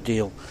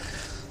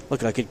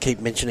 Look, I could keep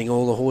mentioning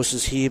all the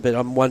horses here, but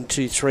I'm 1,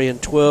 2, 3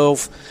 and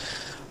 12.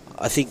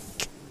 I think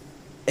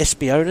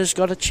Espiona's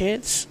got a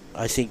chance.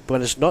 I think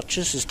Buenos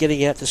Noches is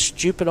getting out to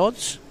stupid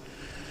odds.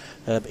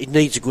 It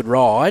needs a good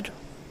ride.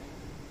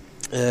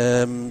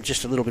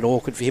 Just a little bit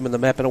awkward for him in the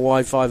map, and a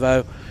wide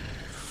 5-0.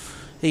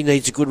 He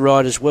needs a good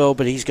ride as well,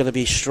 but he's going to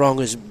be strong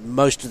as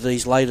most of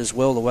these late as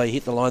well, the way he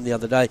hit the line the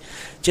other day.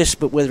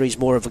 But whether he's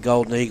more of a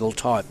Golden Eagle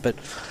type. But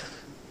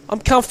I'm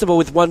comfortable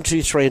with 1,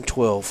 2, 3 and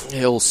 12.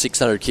 Yeah, all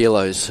 600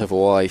 kilos of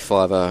Hawaii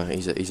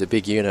 5-0. He's a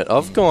big unit.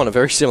 I've gone a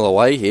very similar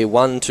way here.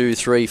 1, 2,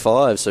 3,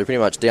 5. So pretty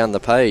much down the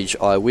page.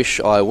 I Wish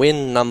I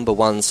Win. Number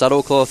 1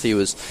 Saddlecloth. He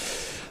was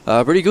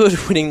pretty good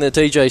winning the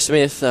TJ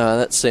Smith.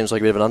 That seems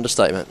like a bit of an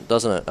understatement,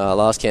 doesn't it?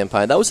 Last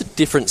campaign. That was a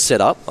different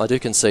setup. I do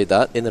concede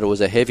that, in that it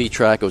was a heavy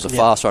track. It was a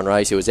fast run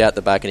race. He was out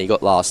the back and he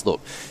got last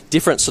look.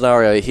 Different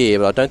scenario here,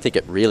 but I don't think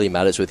it really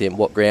matters with him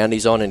what ground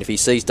he's on. And if he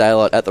sees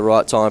daylight at the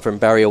right time from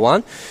barrier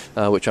 1,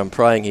 which I'm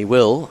praying he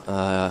will,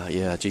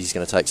 he's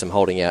going to take some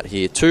holding out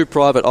here. 2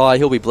 Private Eye.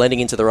 He'll be blending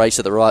into the race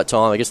at the right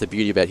time. I guess the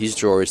beauty about his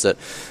draw is that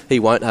he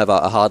won't have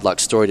a hard luck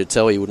story to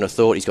tell. He wouldn't have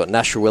thought. He's got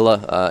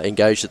Nashawilla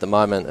engaged at the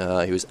moment.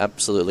 He was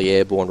absolutely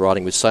airborne,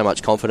 riding with so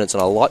much confidence,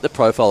 and I like the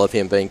profile of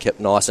him being kept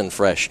nice and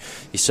fresh.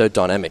 He's so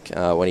dynamic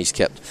when he's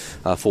kept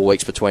 4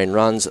 weeks between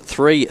runs.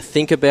 3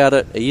 Think About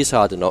It. He is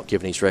hard to knock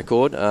given his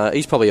record.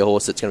 He's probably a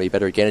horse that's going to be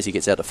better again as he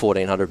gets out to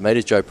 1400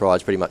 metres. Joe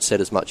Pride's pretty much said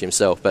as much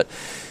himself, but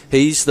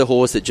he's the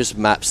horse that just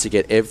maps to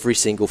get every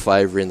single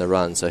favour in the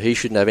run, so he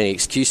shouldn't have any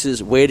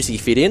excuses. Where does he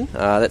fit in?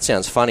 That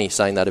sounds funny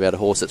saying that about a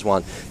horse that's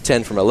won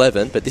 10 from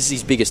 11, but this is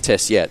his biggest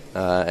test yet,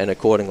 and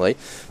accordingly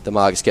the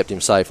market's kept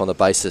him safe on the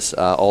basis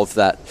of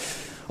that.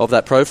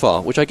 that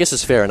profile, which I guess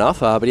is fair enough,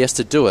 but he has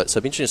to do it. So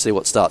it'll be interesting to see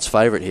what starts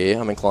favourite here.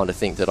 I'm inclined to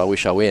think that I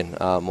Wish I Win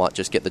might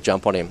just get the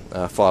jump on him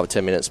 5 or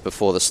 10 minutes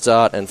before the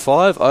start. And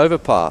 5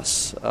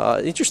 Overpass.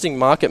 Interesting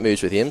market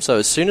moves with him. So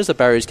as soon as the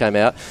barriers came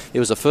out, he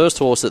was the first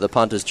horse that the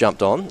punters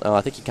jumped on.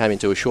 I think he came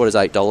into as short as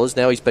 $8.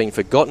 Now he's being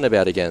forgotten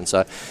about again.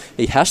 So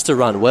he has to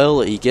run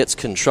well. He gets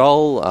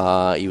control.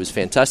 He was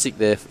fantastic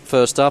there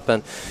first up,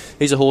 and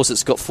he's a horse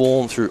that's got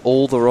form through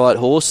all the right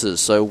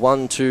horses. So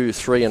 1, 2,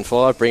 3 and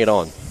 5, bring it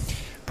on.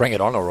 Bring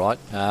it on, all right.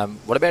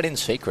 What about In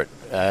Secret?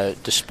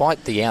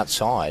 Despite the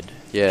outside,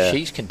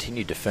 she's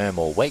continued to firm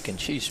all week, and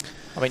she's,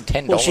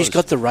 $10. Well, she's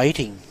got the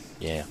rating.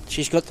 Yeah.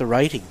 She's got the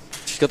rating.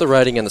 She's got the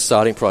rating and the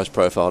starting price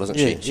profile, doesn't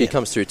she? She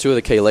comes through 2 of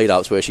the key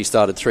lead-ups where she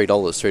started $3,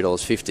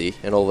 $3.50,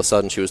 and all of a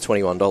sudden she was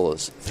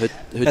 $21.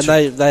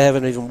 And they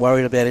haven't even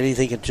worried about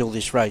anything until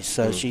this race,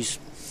 so she's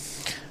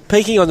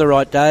peaking on the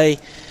right day.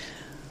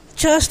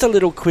 Just a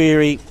little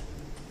query.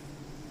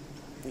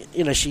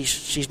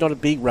 She's not a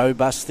big,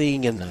 robust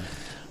thing, and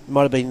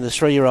might have been the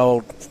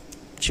 3-year-old.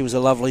 She was a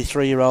lovely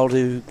 3-year-old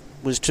who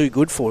was too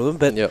good for them,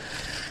 but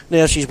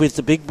now she's with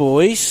the big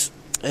boys,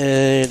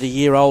 and a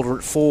year older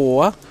at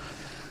 4.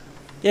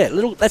 Yeah,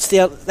 that's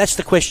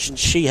the question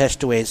she has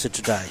to answer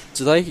today.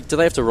 Do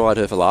they have to ride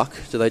her for luck?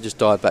 Do they just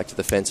dive back to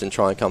the fence and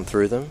try and come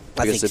through them?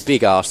 Because it's a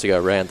big ask to go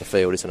around the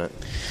field, isn't it?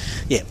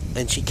 Yeah,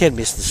 and she can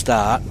miss the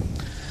start,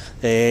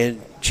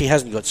 and she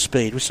hasn't got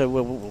speed. So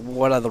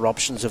what other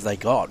options have they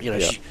got?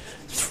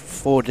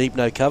 4 deep,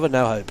 no cover,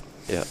 no hope.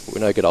 Yeah, we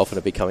know Godolphin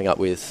will be coming up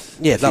with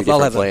they'll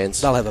have plans.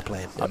 They'll have a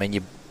plan.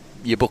 Yep.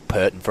 You book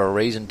Purton for a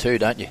reason too,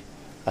 don't you?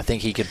 I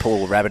think he could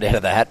pull a rabbit out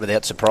of the hat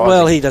without surprising.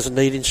 Well, he doesn't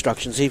need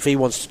instructions. If he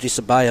wants to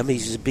disobey him,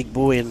 he's a big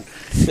boy and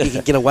he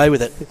can get away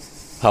with it.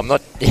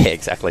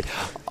 Exactly.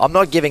 I'm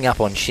not giving up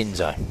on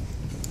Shinzo.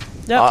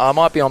 No. I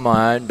might be on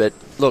my own, but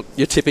look,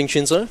 you're tipping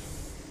Shinzo?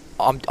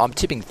 I'm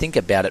tipping Think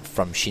About It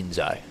from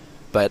Shinzo,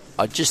 but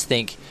I just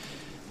think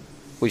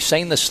we've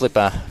seen the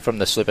slipper from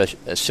the slipper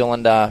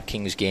cylinder,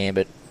 King's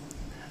Gambit,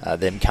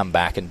 them come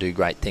back and do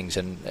great things,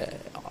 and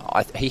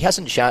he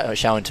hasn't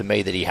shown to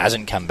me that he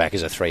hasn't come back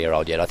as a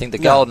 3-year-old yet. I think the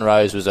Golden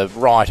Rose was a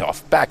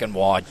write-off, back and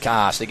wide,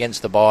 cast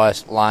against the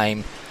bias,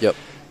 lame. Yep.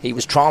 He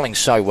was trialling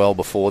so well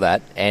before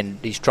that, and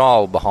his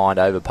trial behind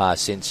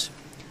Overpass since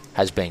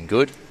has been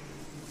good.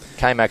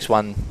 K-Max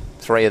won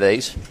 3 of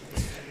these.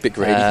 Bit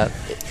greedy.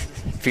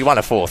 If he won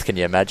a 4th, can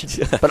you imagine?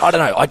 But I don't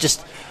know.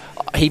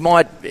 It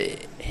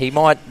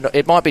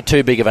might be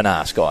too big of an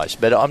ask, guys,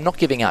 but I'm not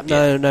giving up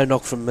yet. No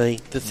knock from me.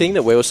 The thing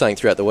that we were saying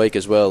throughout the week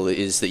as well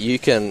is that you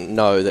can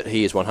know that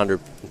he is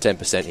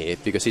 110% here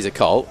because he's a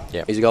colt.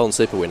 Yep. He's a Golden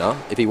Slipper winner.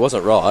 If he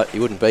wasn't right, he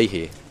wouldn't be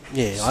here.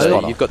 Yeah,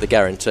 so you've got the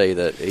guarantee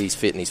that he's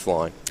fit and he's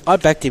flying. I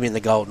backed him in the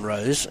Golden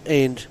Rose,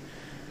 and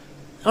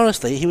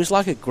honestly, he was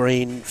like a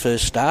green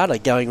first starter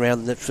going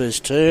around that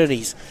first turn.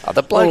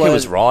 The bloke who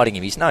was riding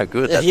him, he's no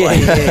good. That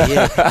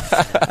yeah.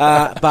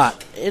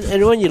 But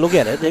when you look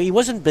at it, he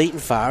wasn't beaten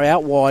far.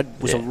 Out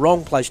wide was a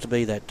wrong place to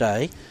be that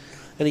day,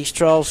 and his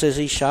trial says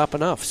he's sharp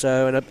enough.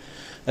 So,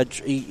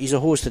 he's a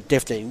horse that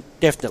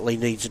definitely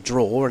needs a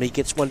draw, and he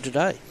gets one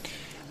today.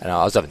 And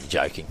I was only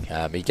joking.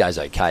 He goes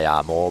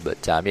OKR more,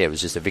 but it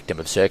was just a victim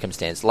of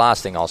circumstance.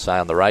 Last thing I'll say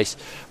on the race,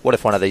 what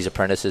if one of these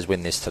apprentices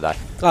win this today?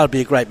 Oh, it'd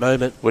be a great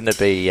moment. Wouldn't it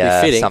be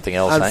something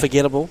else?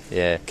 Unforgettable.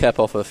 Yeah. Cap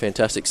off a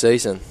fantastic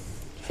season.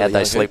 How'd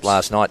they sleep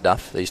last night,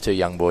 Duff, these 2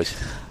 young boys?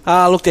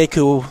 Look, they're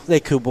cool. They're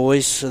cool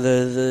boys.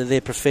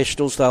 They're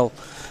professionals.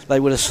 They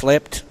would have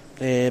slept,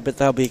 but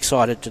they'll be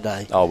excited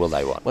today. Oh, will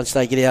they what? Once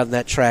they get out on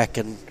that track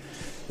and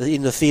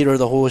in the theatre of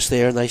the horse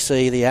there and they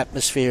see the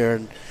atmosphere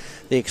and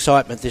the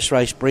excitement this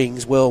race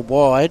brings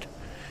worldwide,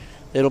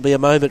 it'll be a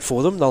moment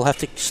for them. They'll have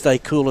to stay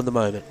cool in the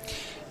moment.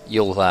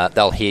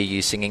 They'll hear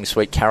you singing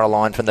Sweet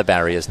Caroline from the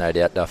barriers, no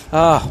doubt, Duff.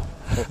 Oh,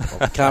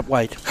 can't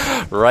wait.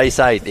 Race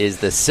 8 is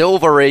the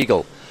Silver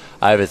Eagle.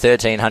 Over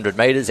 1,300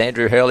 metres,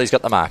 Andrew Hurley's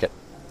got the market.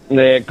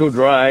 Yeah, good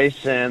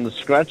race, and the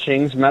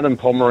scratchings, Madame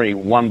Pomeroy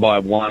 1 by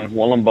 1,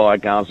 Wallenby,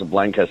 Gaza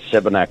Blanca,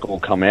 Sebenak all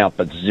come out,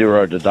 but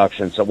 0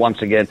 deduction. So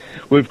once again,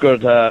 we've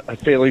got a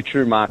fairly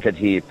true market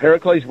here.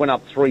 Pericles went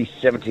up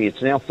 370,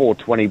 it's now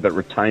 420, but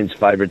retains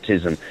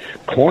favouritism.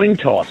 Coin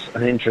Toss,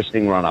 an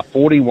interesting runner,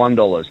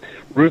 $41.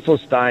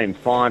 Ruthless Dame,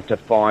 5 to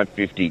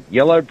 550.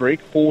 Yellow Brick,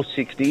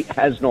 460,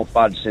 has not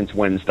budged since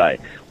Wednesday.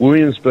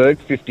 Williamsburg,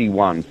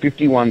 51.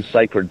 51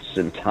 Sacred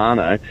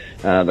Centano,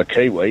 the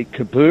Kiwi.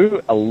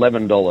 Kaboo,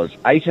 $11.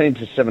 18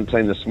 to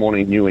 17 this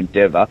morning, New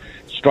Endeavour.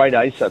 Straight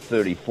Ace at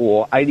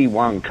 34.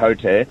 81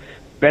 Cotair.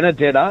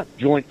 Benedetta,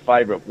 joint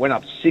favourite, went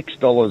up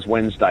 $6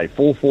 Wednesday,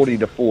 440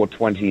 to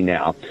 420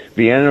 now.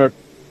 Vienna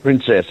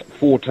Princess,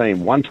 14,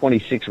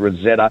 126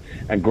 Rosetta,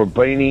 and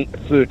Grabini,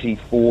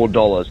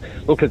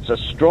 $34. Look, it's a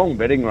strong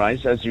betting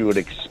race, as you would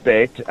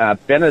expect.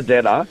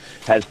 Benedetta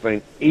has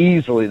been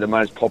easily the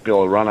most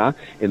popular runner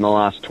in the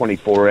last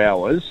 24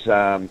 hours,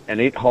 and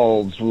it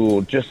holds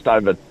just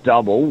over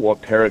double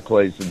what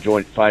Pericles, the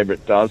joint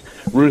favourite, does.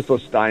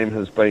 Ruthless Dame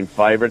has been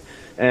favourite.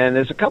 And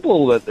there's a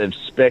couple that they've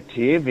spec'd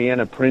here.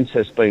 Vienna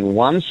Princess being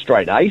 1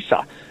 straight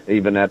acer,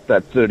 even at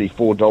that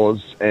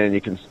 $34, and you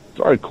can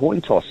throw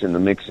coin toss in the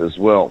mix as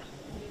well.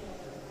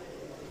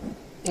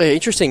 Yeah,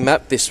 interesting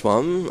map, this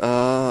one.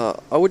 I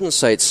wouldn't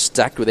say it's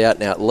stacked with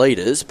out-and-out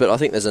leaders, but I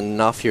think there's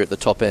enough here at the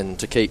top end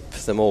to keep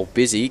them all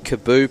busy.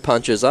 Kaboo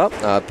punches up.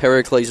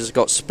 Pericles has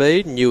got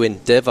speed. New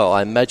Endeavour,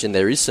 I imagine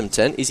there is some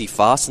 10. Is he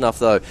fast enough,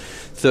 though?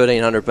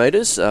 1,300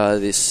 metres.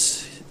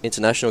 This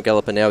international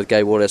galloper now with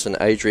Gay Waters and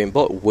Adrian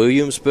Bott.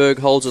 Williamsburg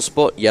holds a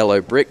spot.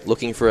 Yellow Brick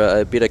looking for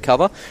a bit of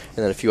cover. And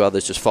then a few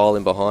others just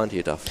filing behind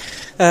here, Duff.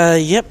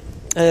 Yep.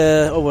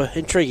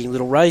 Intriguing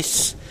little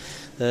race.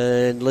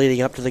 And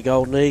leading up to the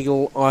Golden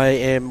Eagle, I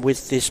am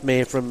with this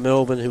mare from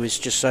Melbourne who is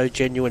just so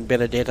genuine,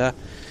 Benedetta.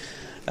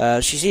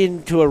 She's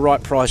into a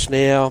right price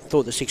now.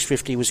 Thought the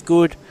 650 was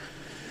good,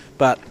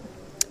 but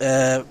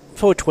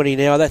 420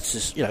 now. That's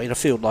just, in a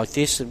field like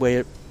this, and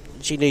where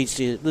she needs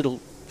a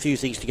few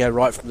things to go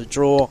right from the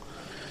draw.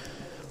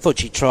 Thought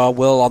she'd try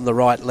well on the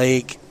right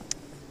leg.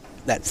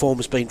 That form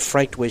has been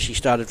franked where she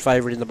started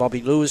favourite in the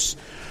Bobby Lewis,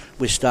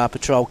 with Star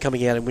Patrol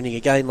coming out and winning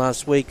again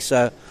last week.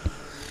 So.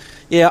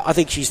 Yeah, I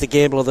think she's the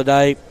gamble of the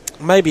day.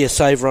 Maybe a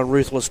saver on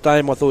Ruthless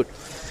Dame. I thought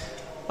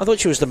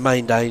she was the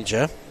main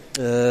danger.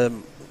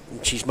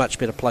 She's much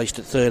better placed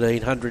at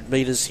 1,300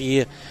 metres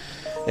here,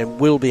 and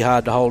will be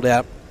hard to hold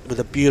out with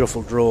a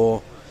beautiful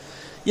draw.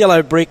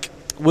 Yellow Brick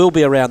will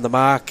be around the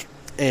mark,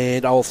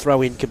 and I'll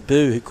throw in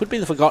Kaboo, who could be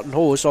the forgotten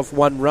horse off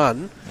one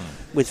run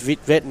with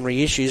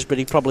veterinary issues, but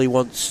he probably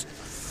wants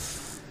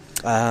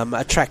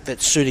a track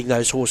that's suiting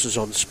those horses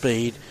on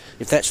speed.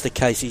 If that's the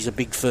case, he's a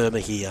big firmer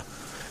here.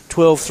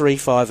 12, 3,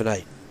 5 and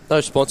 8.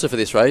 No sponsor for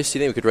this race. Do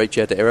you think we could reach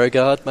out to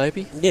Aerogard,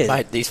 maybe? Yeah.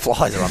 Mate, these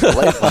flies are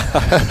unbelievable.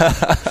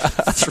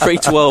 3,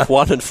 12,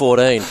 1 and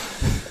 14.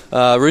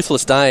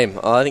 Ruthless Dame,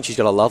 I think she's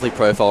got a lovely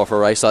profile for a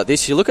race like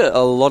this. You look at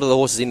a lot of the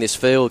horses in this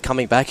field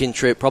coming back in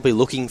trip, probably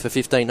looking for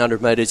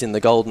 1,500 metres in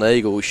the Golden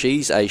Eagle.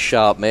 She's a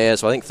sharp mare,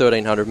 so I think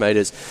 1,300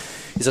 metres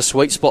is a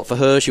sweet spot for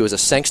her. She was a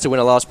Sangster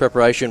winner last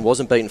preparation,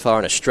 wasn't beaten far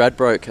in a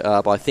Stradbroke,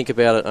 but I think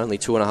about it, only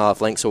 2.5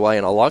 lengths away,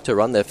 and I liked her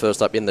run there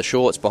first up in the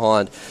shorts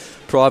behind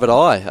Private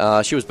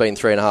Eye. She was beaten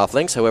 3.5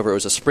 lengths, however it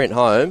was a sprint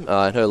home,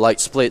 and her late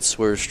splits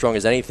were as strong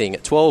as anything.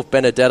 At 12,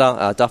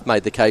 Benedetta, Duff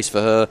made the case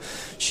for her.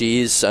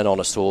 She is an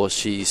honest horse.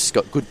 She's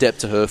got good depth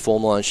to her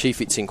form line. She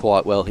fits in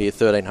quite well here.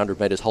 1,300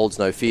 metres holds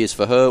no fears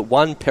for her.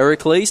 1,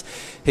 Pericles,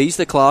 he's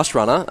the class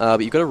runner,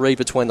 but you've got to read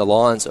between the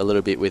lines a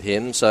little bit with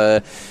him.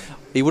 So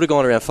he would have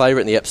gone around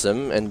favourite in the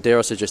Epsom, and dare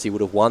I suggest he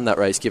would have won that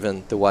race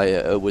given the way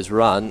it was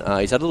run.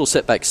 He's had a little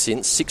setback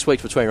since. 6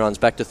 weeks between runs,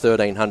 back to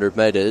 1,300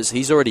 metres.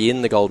 He's already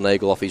in the Golden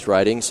Eagle off his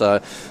rating,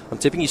 so I'm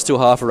tipping he's still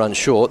half a run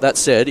short. That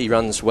said, he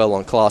runs well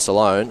on class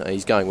alone.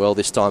 He's going well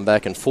this time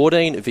back. And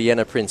 14,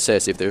 Vienna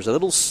Princess. If there's a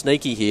little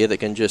sneaky here that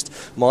can just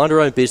mind her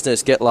own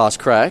business, get last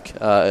crack,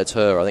 it's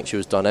her. I think she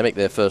was dynamic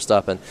there first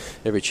up, and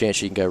every chance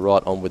she can go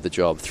right on with the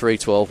job. 3,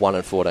 12, 1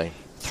 and 14.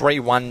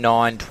 3, 1,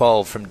 9,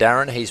 12 from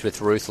Darren. He's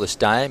with Ruthless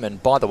Dame.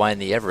 And by the way, in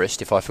the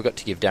Everest, if I forgot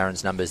to give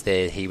Darren's numbers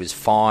there, he was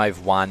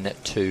 5, 1,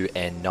 2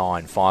 and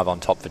 9. 5 on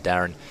top for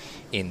Darren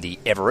in the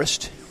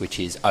Everest, which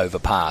is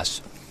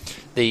overpass.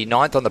 The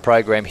 9th on the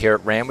program here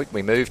at Randwick,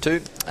 we move to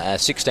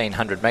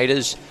 1,600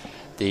 metres.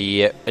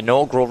 The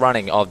inaugural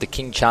running of the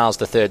King Charles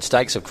III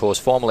Stakes, of course,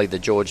 formerly the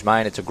George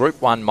Main. It's a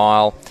Group 1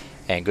 mile.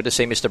 And good to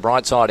see Mr.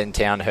 Brightside in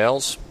town,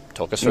 Hurls.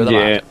 Talk us through the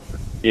market.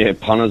 Yeah,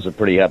 punters are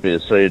pretty happy to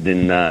see it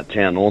in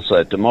town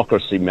also.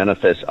 Democracy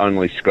Manifest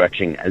only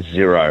scratching a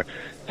 0.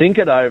 Think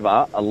it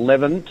over,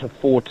 11 to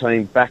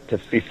 14, back to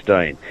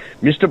 15.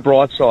 Mr.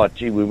 Brightside,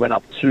 gee, we went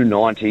up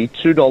 $2.90,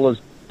 $2,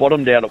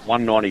 bottomed out at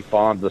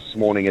 $1.95 this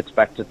morning. It's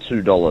back to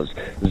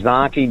 $2.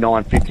 Zaki,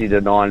 $9.50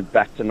 to 9,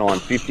 back to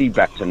 $9.50,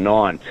 back to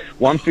 9.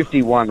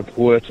 151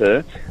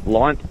 Puerto,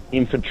 Light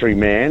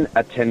Infantryman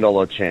at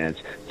 $10 chance.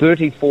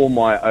 34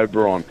 My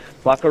Oberon.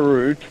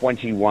 Buckaroo,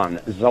 21.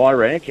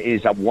 Zyrek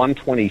is up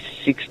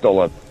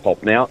 $126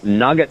 pop now.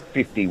 Nugget,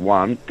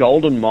 51.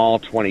 Golden Mile,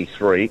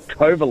 23.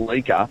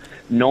 Kovalika,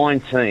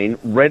 19.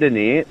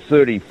 Redenier,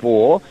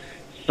 34.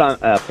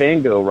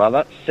 Fangirl,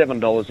 rather,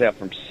 $7 out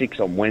from 6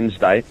 on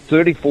Wednesday.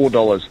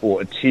 $34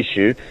 for a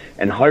tissue.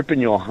 And Hope in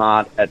Your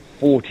Heart at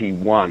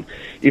 41.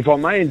 If I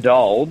may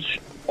indulge,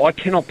 I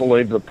cannot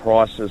believe the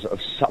prices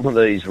of some of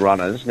these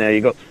runners. Now,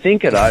 you've got to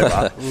think it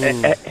over.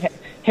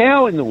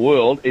 How in the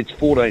world it's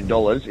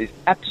 $14 is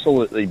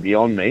absolutely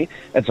beyond me.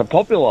 It's a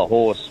popular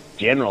horse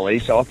generally,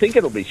 so I think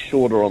it'll be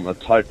shorter on the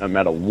tote no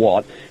matter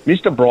what.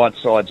 Mr.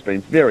 Brightside's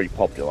been very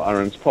popular,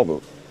 and it's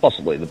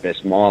possibly the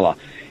best miler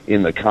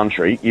in the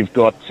country. You've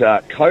got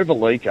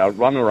Kovalika,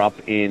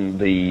 runner-up in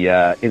the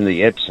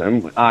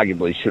Epsom,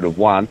 arguably should have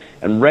won,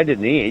 and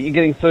Redenier, you're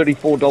getting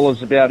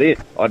 $34 about it.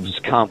 I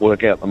just can't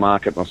work out the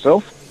market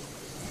myself.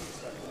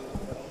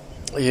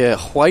 Yeah,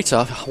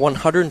 Waiter,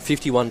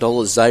 $151,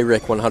 Zarek,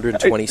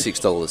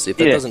 $126. If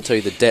that doesn't tell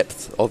you the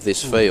depth of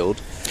this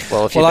field...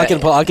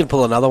 I can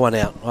pull another one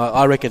out.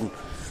 I reckon,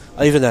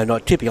 even though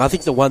not tipping, I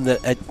think the one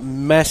that at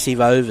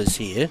massive overs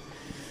here,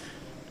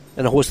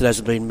 and a horse that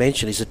hasn't been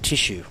mentioned, is a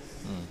Tissue.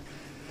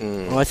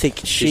 I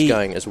think she's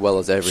going as well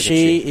as ever.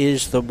 She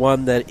is the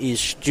one that is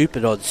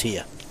stupid odds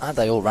here. Aren't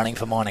they all running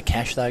for minor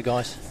cash, though,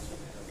 guys?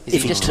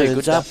 if he just too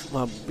turns good up.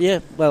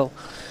 Well,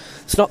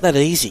 it's not that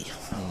easy.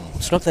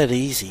 It's not that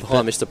easy.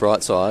 Behind Mr.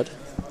 Brightside.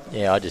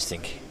 Yeah, I just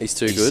think he's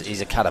too good.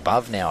 He's a cut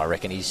above now, I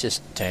reckon. He's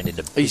just turned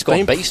into... He's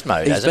gone beast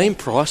mode, hasn't he? He's been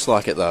priced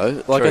like it,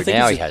 though. Like, True, I think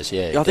now he has,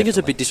 yeah. I think it's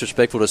a bit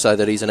disrespectful to say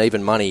that he's an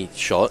even money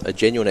shot, a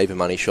genuine even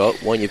money shot,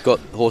 when you've got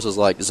horses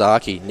like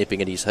Zaki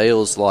nipping at his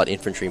heels, Light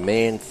Infantry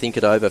Man, Think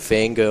It Over,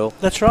 Fangirl.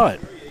 That's right.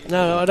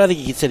 No, I don't think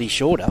you can set his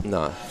short up.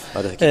 No, I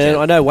don't think you can.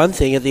 I know one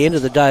thing, at the end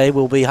of the day,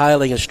 we'll be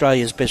hailing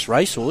Australia's best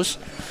racehorse.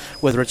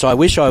 Whether it's I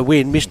Wish I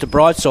Win, Mr.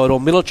 Brightside or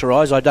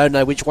Militarise, I don't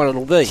know which one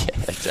it'll be.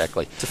 Yeah,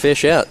 exactly. It's a fair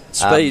shout.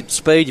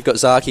 Speed, you've got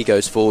Zaki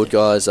goes forward,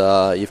 guys.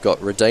 You've got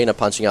Radina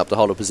punching up to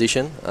hold a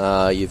position.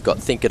 You've got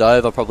Think It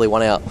Over, probably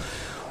one out,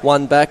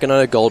 one back. And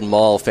I know Golden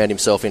Mile found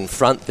himself in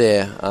front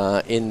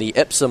there in the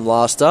Epsom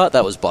last start.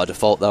 That was by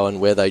default, though, and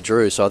where they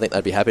drew. So I think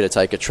they'd be happy to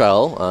take a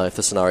trail if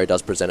the scenario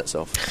does present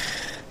itself.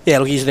 Yeah,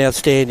 look, he's an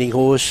outstanding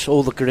horse,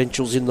 all the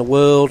credentials in the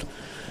world,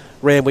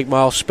 Randwick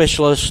Mile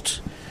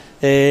specialist,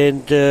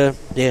 and a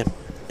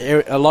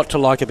lot to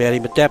like about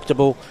him.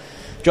 Adaptable,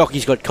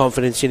 jockey's got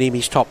confidence in him,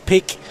 he's top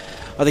pick.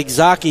 I think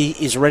Zaki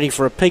is ready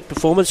for a peak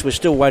performance. We're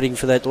still waiting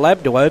for that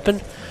lab to open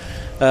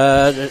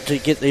to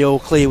get the all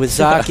clear with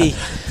Zaki.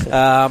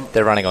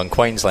 They're running on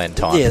Queensland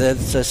time. Yeah,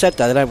 that's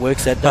Saturday, they don't work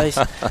Saturdays.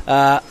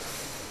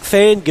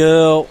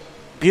 Fangirl,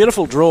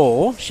 beautiful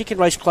draw. She can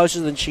race closer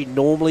than she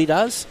normally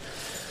does.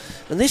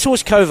 And this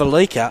horse,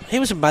 Kovalika, he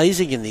was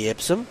amazing in the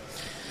Epsom.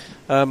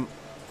 Might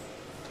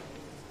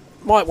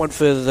want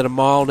further than a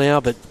mile now,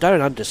 but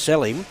don't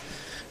undersell him.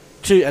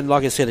 And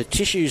like I said, a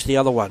tissue's the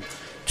other one.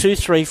 2,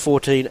 3,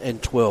 14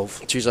 and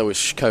 12. Jeez, I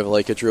wish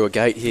Kovalika drew a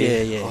gate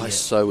here. Yeah. I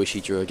so wish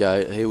he drew a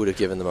gate. He would have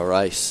given them a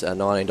race at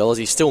 $19.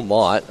 He still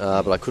might,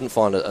 but I couldn't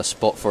find a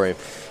spot for him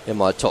in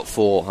my top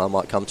 4. I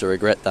might come to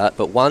regret that.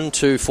 But 1,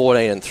 2,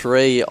 14 and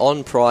 3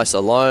 on price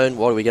alone.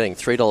 What are we getting?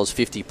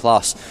 $3.50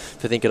 plus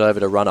for Think It Over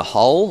to run a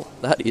hole.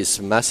 That is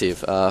massive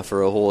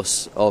for a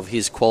horse of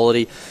his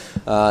quality.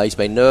 He's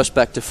been nursed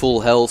back to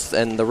full health,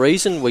 and the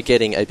reason we're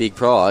getting a big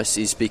price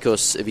is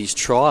because of his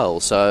trial.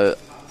 So,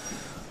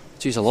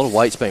 geez, a lot of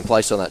weight's been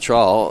placed on that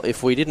trial.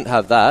 If we didn't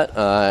have that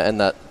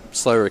and that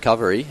slow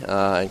recovery,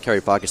 and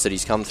Kerry Parker said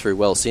he's come through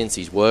well since,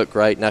 he's worked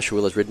great,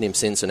 Nashville has ridden him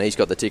since, and he's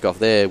got the tick off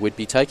there, we'd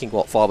be taking, $5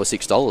 or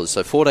 $6?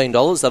 So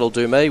 $14, that'll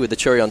do me, with the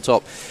cherry on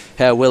top,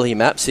 how well he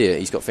maps here.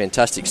 He's got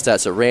fantastic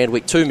stats at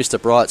Randwick. 2, Mr.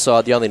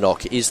 Brightside, the only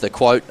knock is the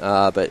quote,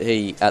 but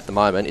he, at the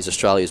moment, is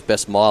Australia's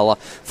best miler.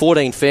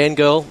 14,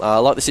 Fangirl, I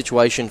like the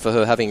situation for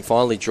her having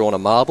finally drawn a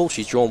marble.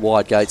 She's drawn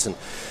wide gates and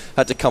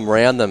had to come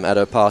round them at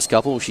her past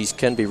couple. She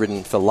can be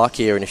ridden for luck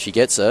here, and if she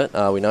gets it,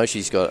 we know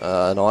she's got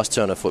a nice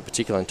turn of foot,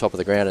 particularly on top of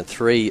the ground. And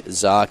 3,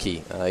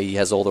 Zaki. He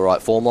has all the right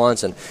form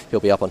lines, and he'll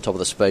be up on top of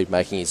the speed,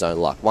 making his own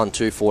luck. 1,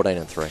 2, 14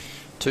 and 3.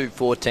 2,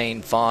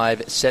 14,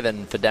 5,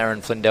 7 for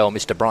Darren Flindell,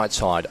 Mr.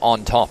 Brightside,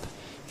 on top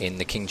in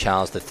the King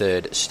Charles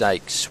III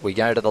Stakes. We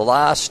go to the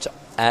last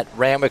at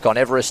Randwick on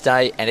Everest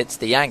Day, and it's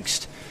the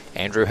Angst.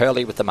 Andrew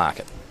Hurley with the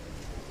market.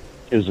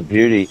 It was a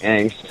beauty.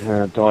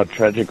 Angst died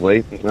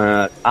tragically.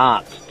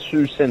 Art,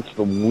 2 cents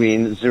for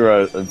win,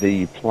 0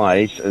 the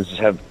place,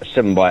 have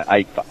 7 by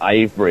 8 for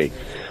Avebury.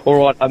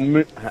 All right,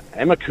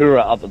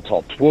 Amakura up the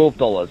top, $12,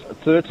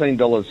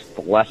 $13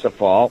 for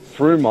Lassafile,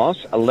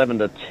 Frumos, 11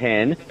 to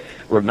 10,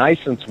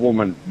 Renaissance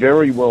Woman,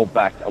 very well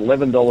backed,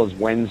 $11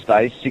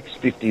 Wednesday,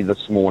 $6.50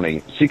 this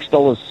morning,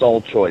 $6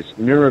 Soul Choice,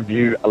 Mirror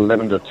View,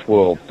 11 to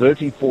 12,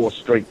 34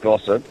 Street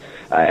Gossip.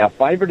 Our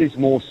favourite is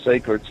More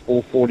Secrets,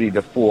 $4.40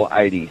 to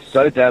 $4.80.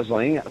 So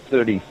Dazzling,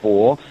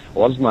 $34.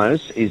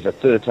 Osmos is a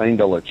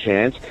 $13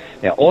 chance.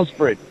 Now,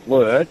 Osbred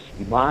Flirt,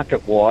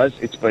 market-wise,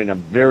 it's been a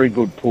very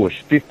good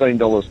push,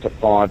 $15 to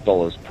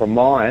 $5.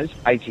 Promise,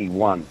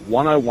 $81.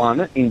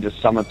 101 into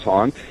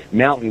summertime.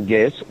 Mountain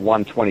Guess,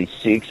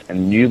 $126.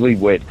 And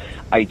Newlywed,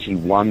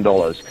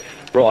 $81.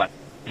 Right,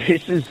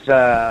 this is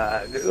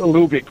a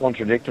little bit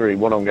contradictory,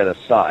 what I'm going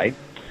to say.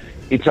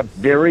 It's a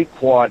very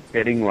quiet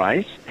betting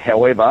race.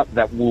 However,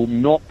 that will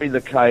not be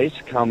the case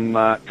come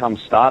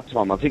start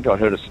time. I think I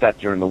heard a stat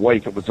during the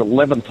week. It was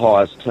 11th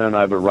highest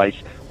turnover race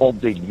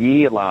of the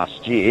year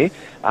last year.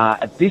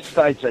 At this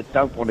stage, they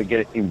don't want to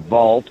get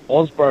involved.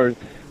 Osbred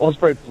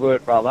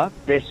Flirt,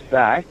 best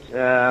backed.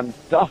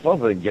 Duff,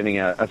 I've been getting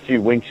a few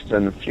winks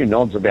and a few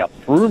nods about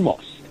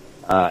Frumos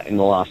in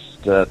the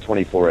last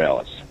 24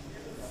 hours.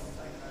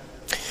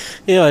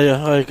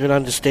 Yeah, I can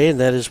understand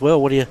that as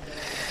well. What do you...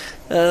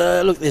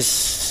 look,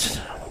 this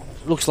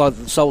looks like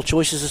Soul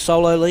Choice is a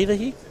solo leader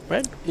here,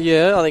 Brad.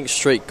 Yeah, I think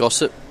Street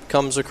Gossip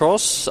comes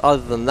across.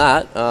 Other than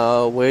that,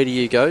 where do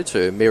you go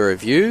to? Mirror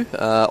View.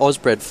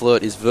 Osbred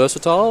Flirt is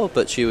versatile,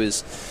 but she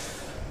was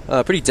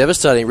pretty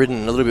devastating,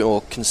 ridden a little bit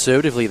more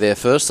conservatively there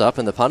first up,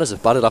 and the punters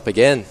have butted up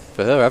again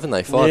for her, haven't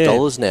they?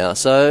 $5 now.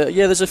 So,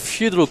 yeah, there's a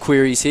few little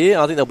queries here.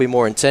 I think there'll be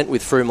more intent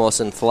with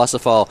Frumos and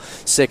Philosophile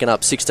second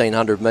up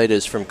 1,600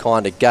 metres from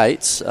kind of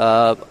gates.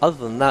 Other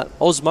than that,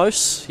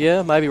 Osmos,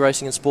 yeah, maybe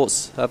Racing and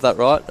Sports have that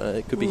right.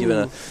 It could be given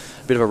a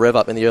bit of a rev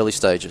up in the early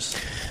stages.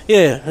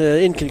 Yeah,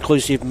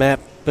 inconclusive map,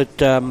 but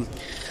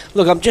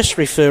Look, I'm just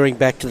referring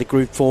back to the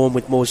group form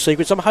with more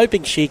secrets. I'm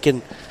hoping she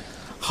can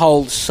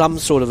hold some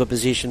sort of a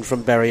position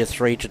from barrier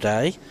 3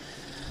 today.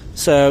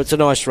 So it's a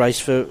nice race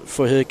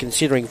for her,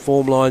 considering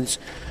form lines.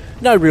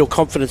 No real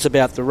confidence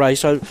about the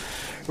race. So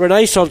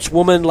Renaissance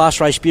Woman,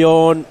 last race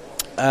beyond.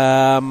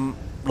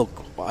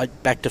 Look, I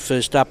backed her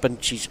first up,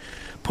 and she's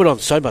put on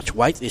so much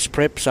weight this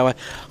prep, so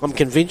I'm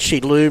convinced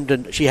she loomed,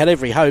 and she had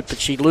every hope, but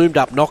she loomed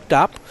up, knocked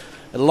up,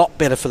 a lot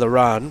better for the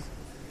run.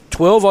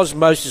 12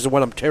 Osmosis is the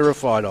one I'm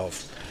terrified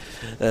of.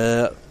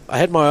 I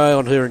had my eye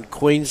on her in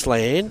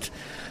Queensland.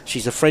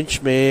 She's a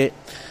French mare,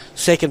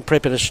 second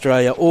prep in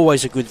Australia,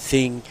 always a good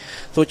thing.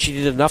 Thought she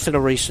did enough in a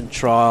recent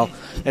trial,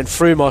 and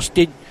Frumos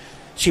did.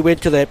 She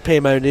went to that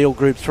Pam O'Neill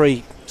Group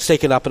 3,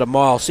 second up at a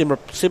mile,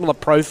 similar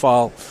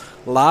profile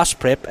last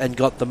prep, and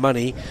got the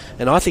money,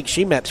 and I think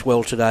she maps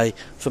well today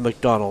for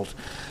McDonald.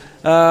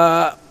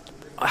 I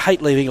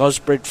hate leaving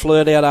Osbred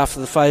Flirt out after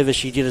the favour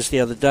she did us the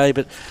other day,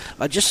 but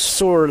I just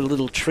saw her a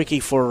little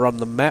tricky for her on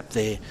the map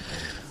there.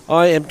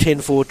 I am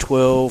 10, 4,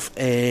 12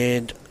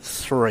 and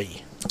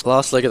 3.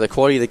 Last leg of the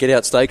quaddie, the Get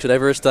Out Stakes at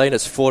Everest Day, and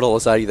it's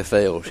 $4.80 the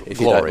field, if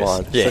Glorious. you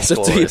don't mind. Yeah,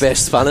 so do your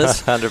best,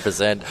 funners.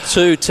 100%.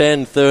 2,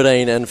 10,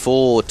 13 and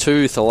 4,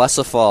 2,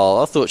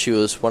 Thalassophile. I thought she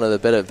was one of the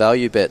better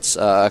value bets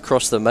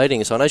across the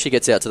meeting, so I know she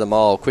gets out to the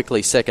mile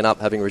quickly, second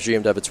up, having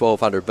resumed over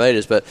 1,200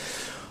 metres, but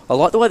I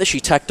like the way that she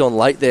tacked on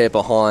late there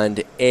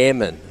behind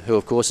Airman, who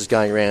of course is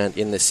going around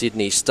in the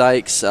Sydney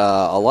Stakes.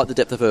 I like the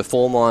depth of her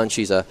form line.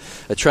 She's a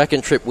track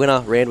and trip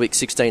winner, Randwick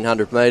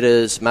 1,600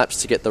 metres,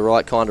 maps to get the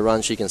right kind of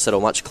run. She can settle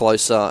much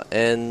closer,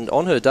 and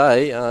on her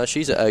day,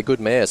 she's a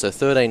good mare. So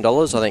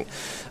 $13, I think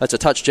that's a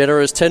touch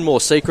generous. 10 more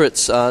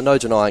secrets, no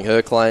denying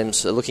her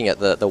claims. Looking at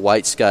the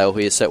weight scale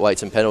here, set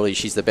weights and penalties,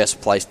 she's the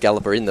best placed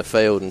galloper in the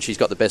field, and she's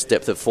got the best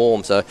depth of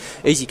form. So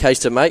easy case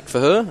to make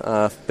for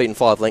her. Beaten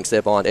 5 lengths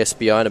there behind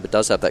Espiona, but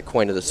does have that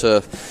Queen of the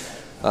Surf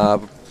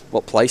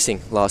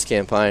placing last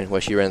campaign where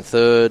she ran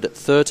third.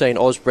 13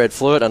 Osbred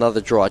Flirt,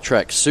 another dry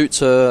track suits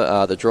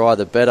her, the drier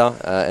the better,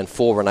 and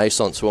 4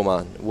 Renaissance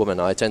Woman.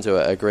 I tend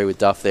to agree with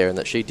Duff there in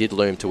that she did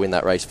loom to win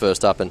that race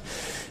first up and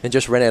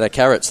just ran out of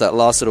carrots that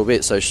last little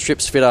bit. So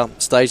strips fitter,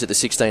 stays at the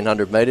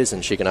 1,600 metres,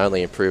 and she can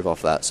only improve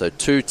off that. So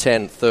 2,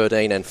 10,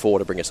 13 and 4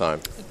 to bring us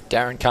home.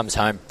 Darren comes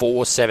home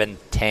 4, 7,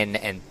 10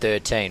 and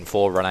 13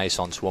 for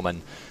Renaissance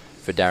Woman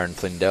for Darren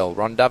Flindell.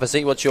 Ron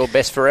Dufficy, what's your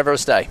best for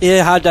Everest Day?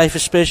 Yeah, hard day for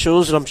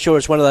specials, and I'm sure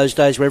it's one of those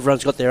days where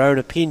everyone's got their own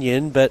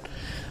opinion, but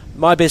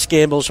my best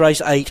gamble's race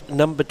 8,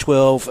 number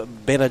 12,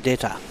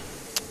 Benedetta.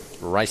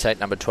 Race 8,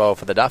 number 12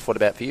 for the Duff. What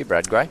about for you,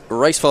 Brad Gray?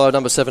 Race 5,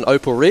 number 7,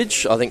 Opal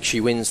Ridge. I think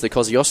she wins the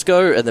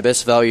Kosciuszko, and the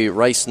best value,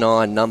 race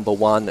 9, number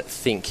 1,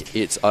 Think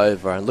It's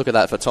Over. And look at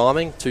that for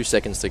timing, 2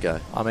 seconds to go.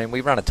 I mean,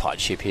 we run a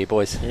tight ship here,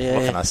 boys. Yeah.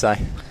 What can I say?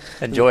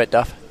 Enjoy it,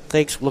 Duff.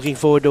 Thanks, looking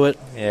forward to it.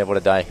 Yeah, what a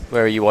day.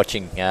 Where are you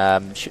watching?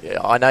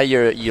 I know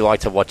you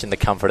like to watch in the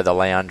comfort of the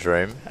lounge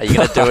room. Are you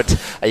going to do it?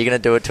 Are you going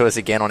to do it to us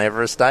again on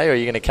Everest Day, or are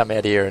you going to come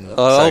out here and?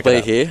 I'll be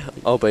here.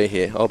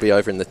 I'll be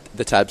over in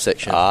the tab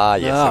section. Ah,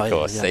 yes, of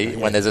course. Yeah, See, yeah.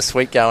 when there's a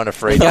sweet go and a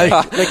free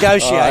go.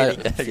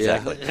 Negotiating.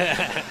 Exactly.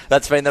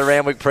 That's been the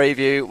Randwick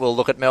preview. We'll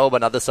look at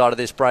Melbourne, other side of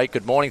this break.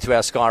 Good morning to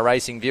our Sky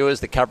Racing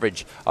viewers. The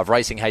coverage of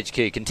Racing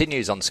HQ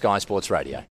continues on Sky Sports Radio.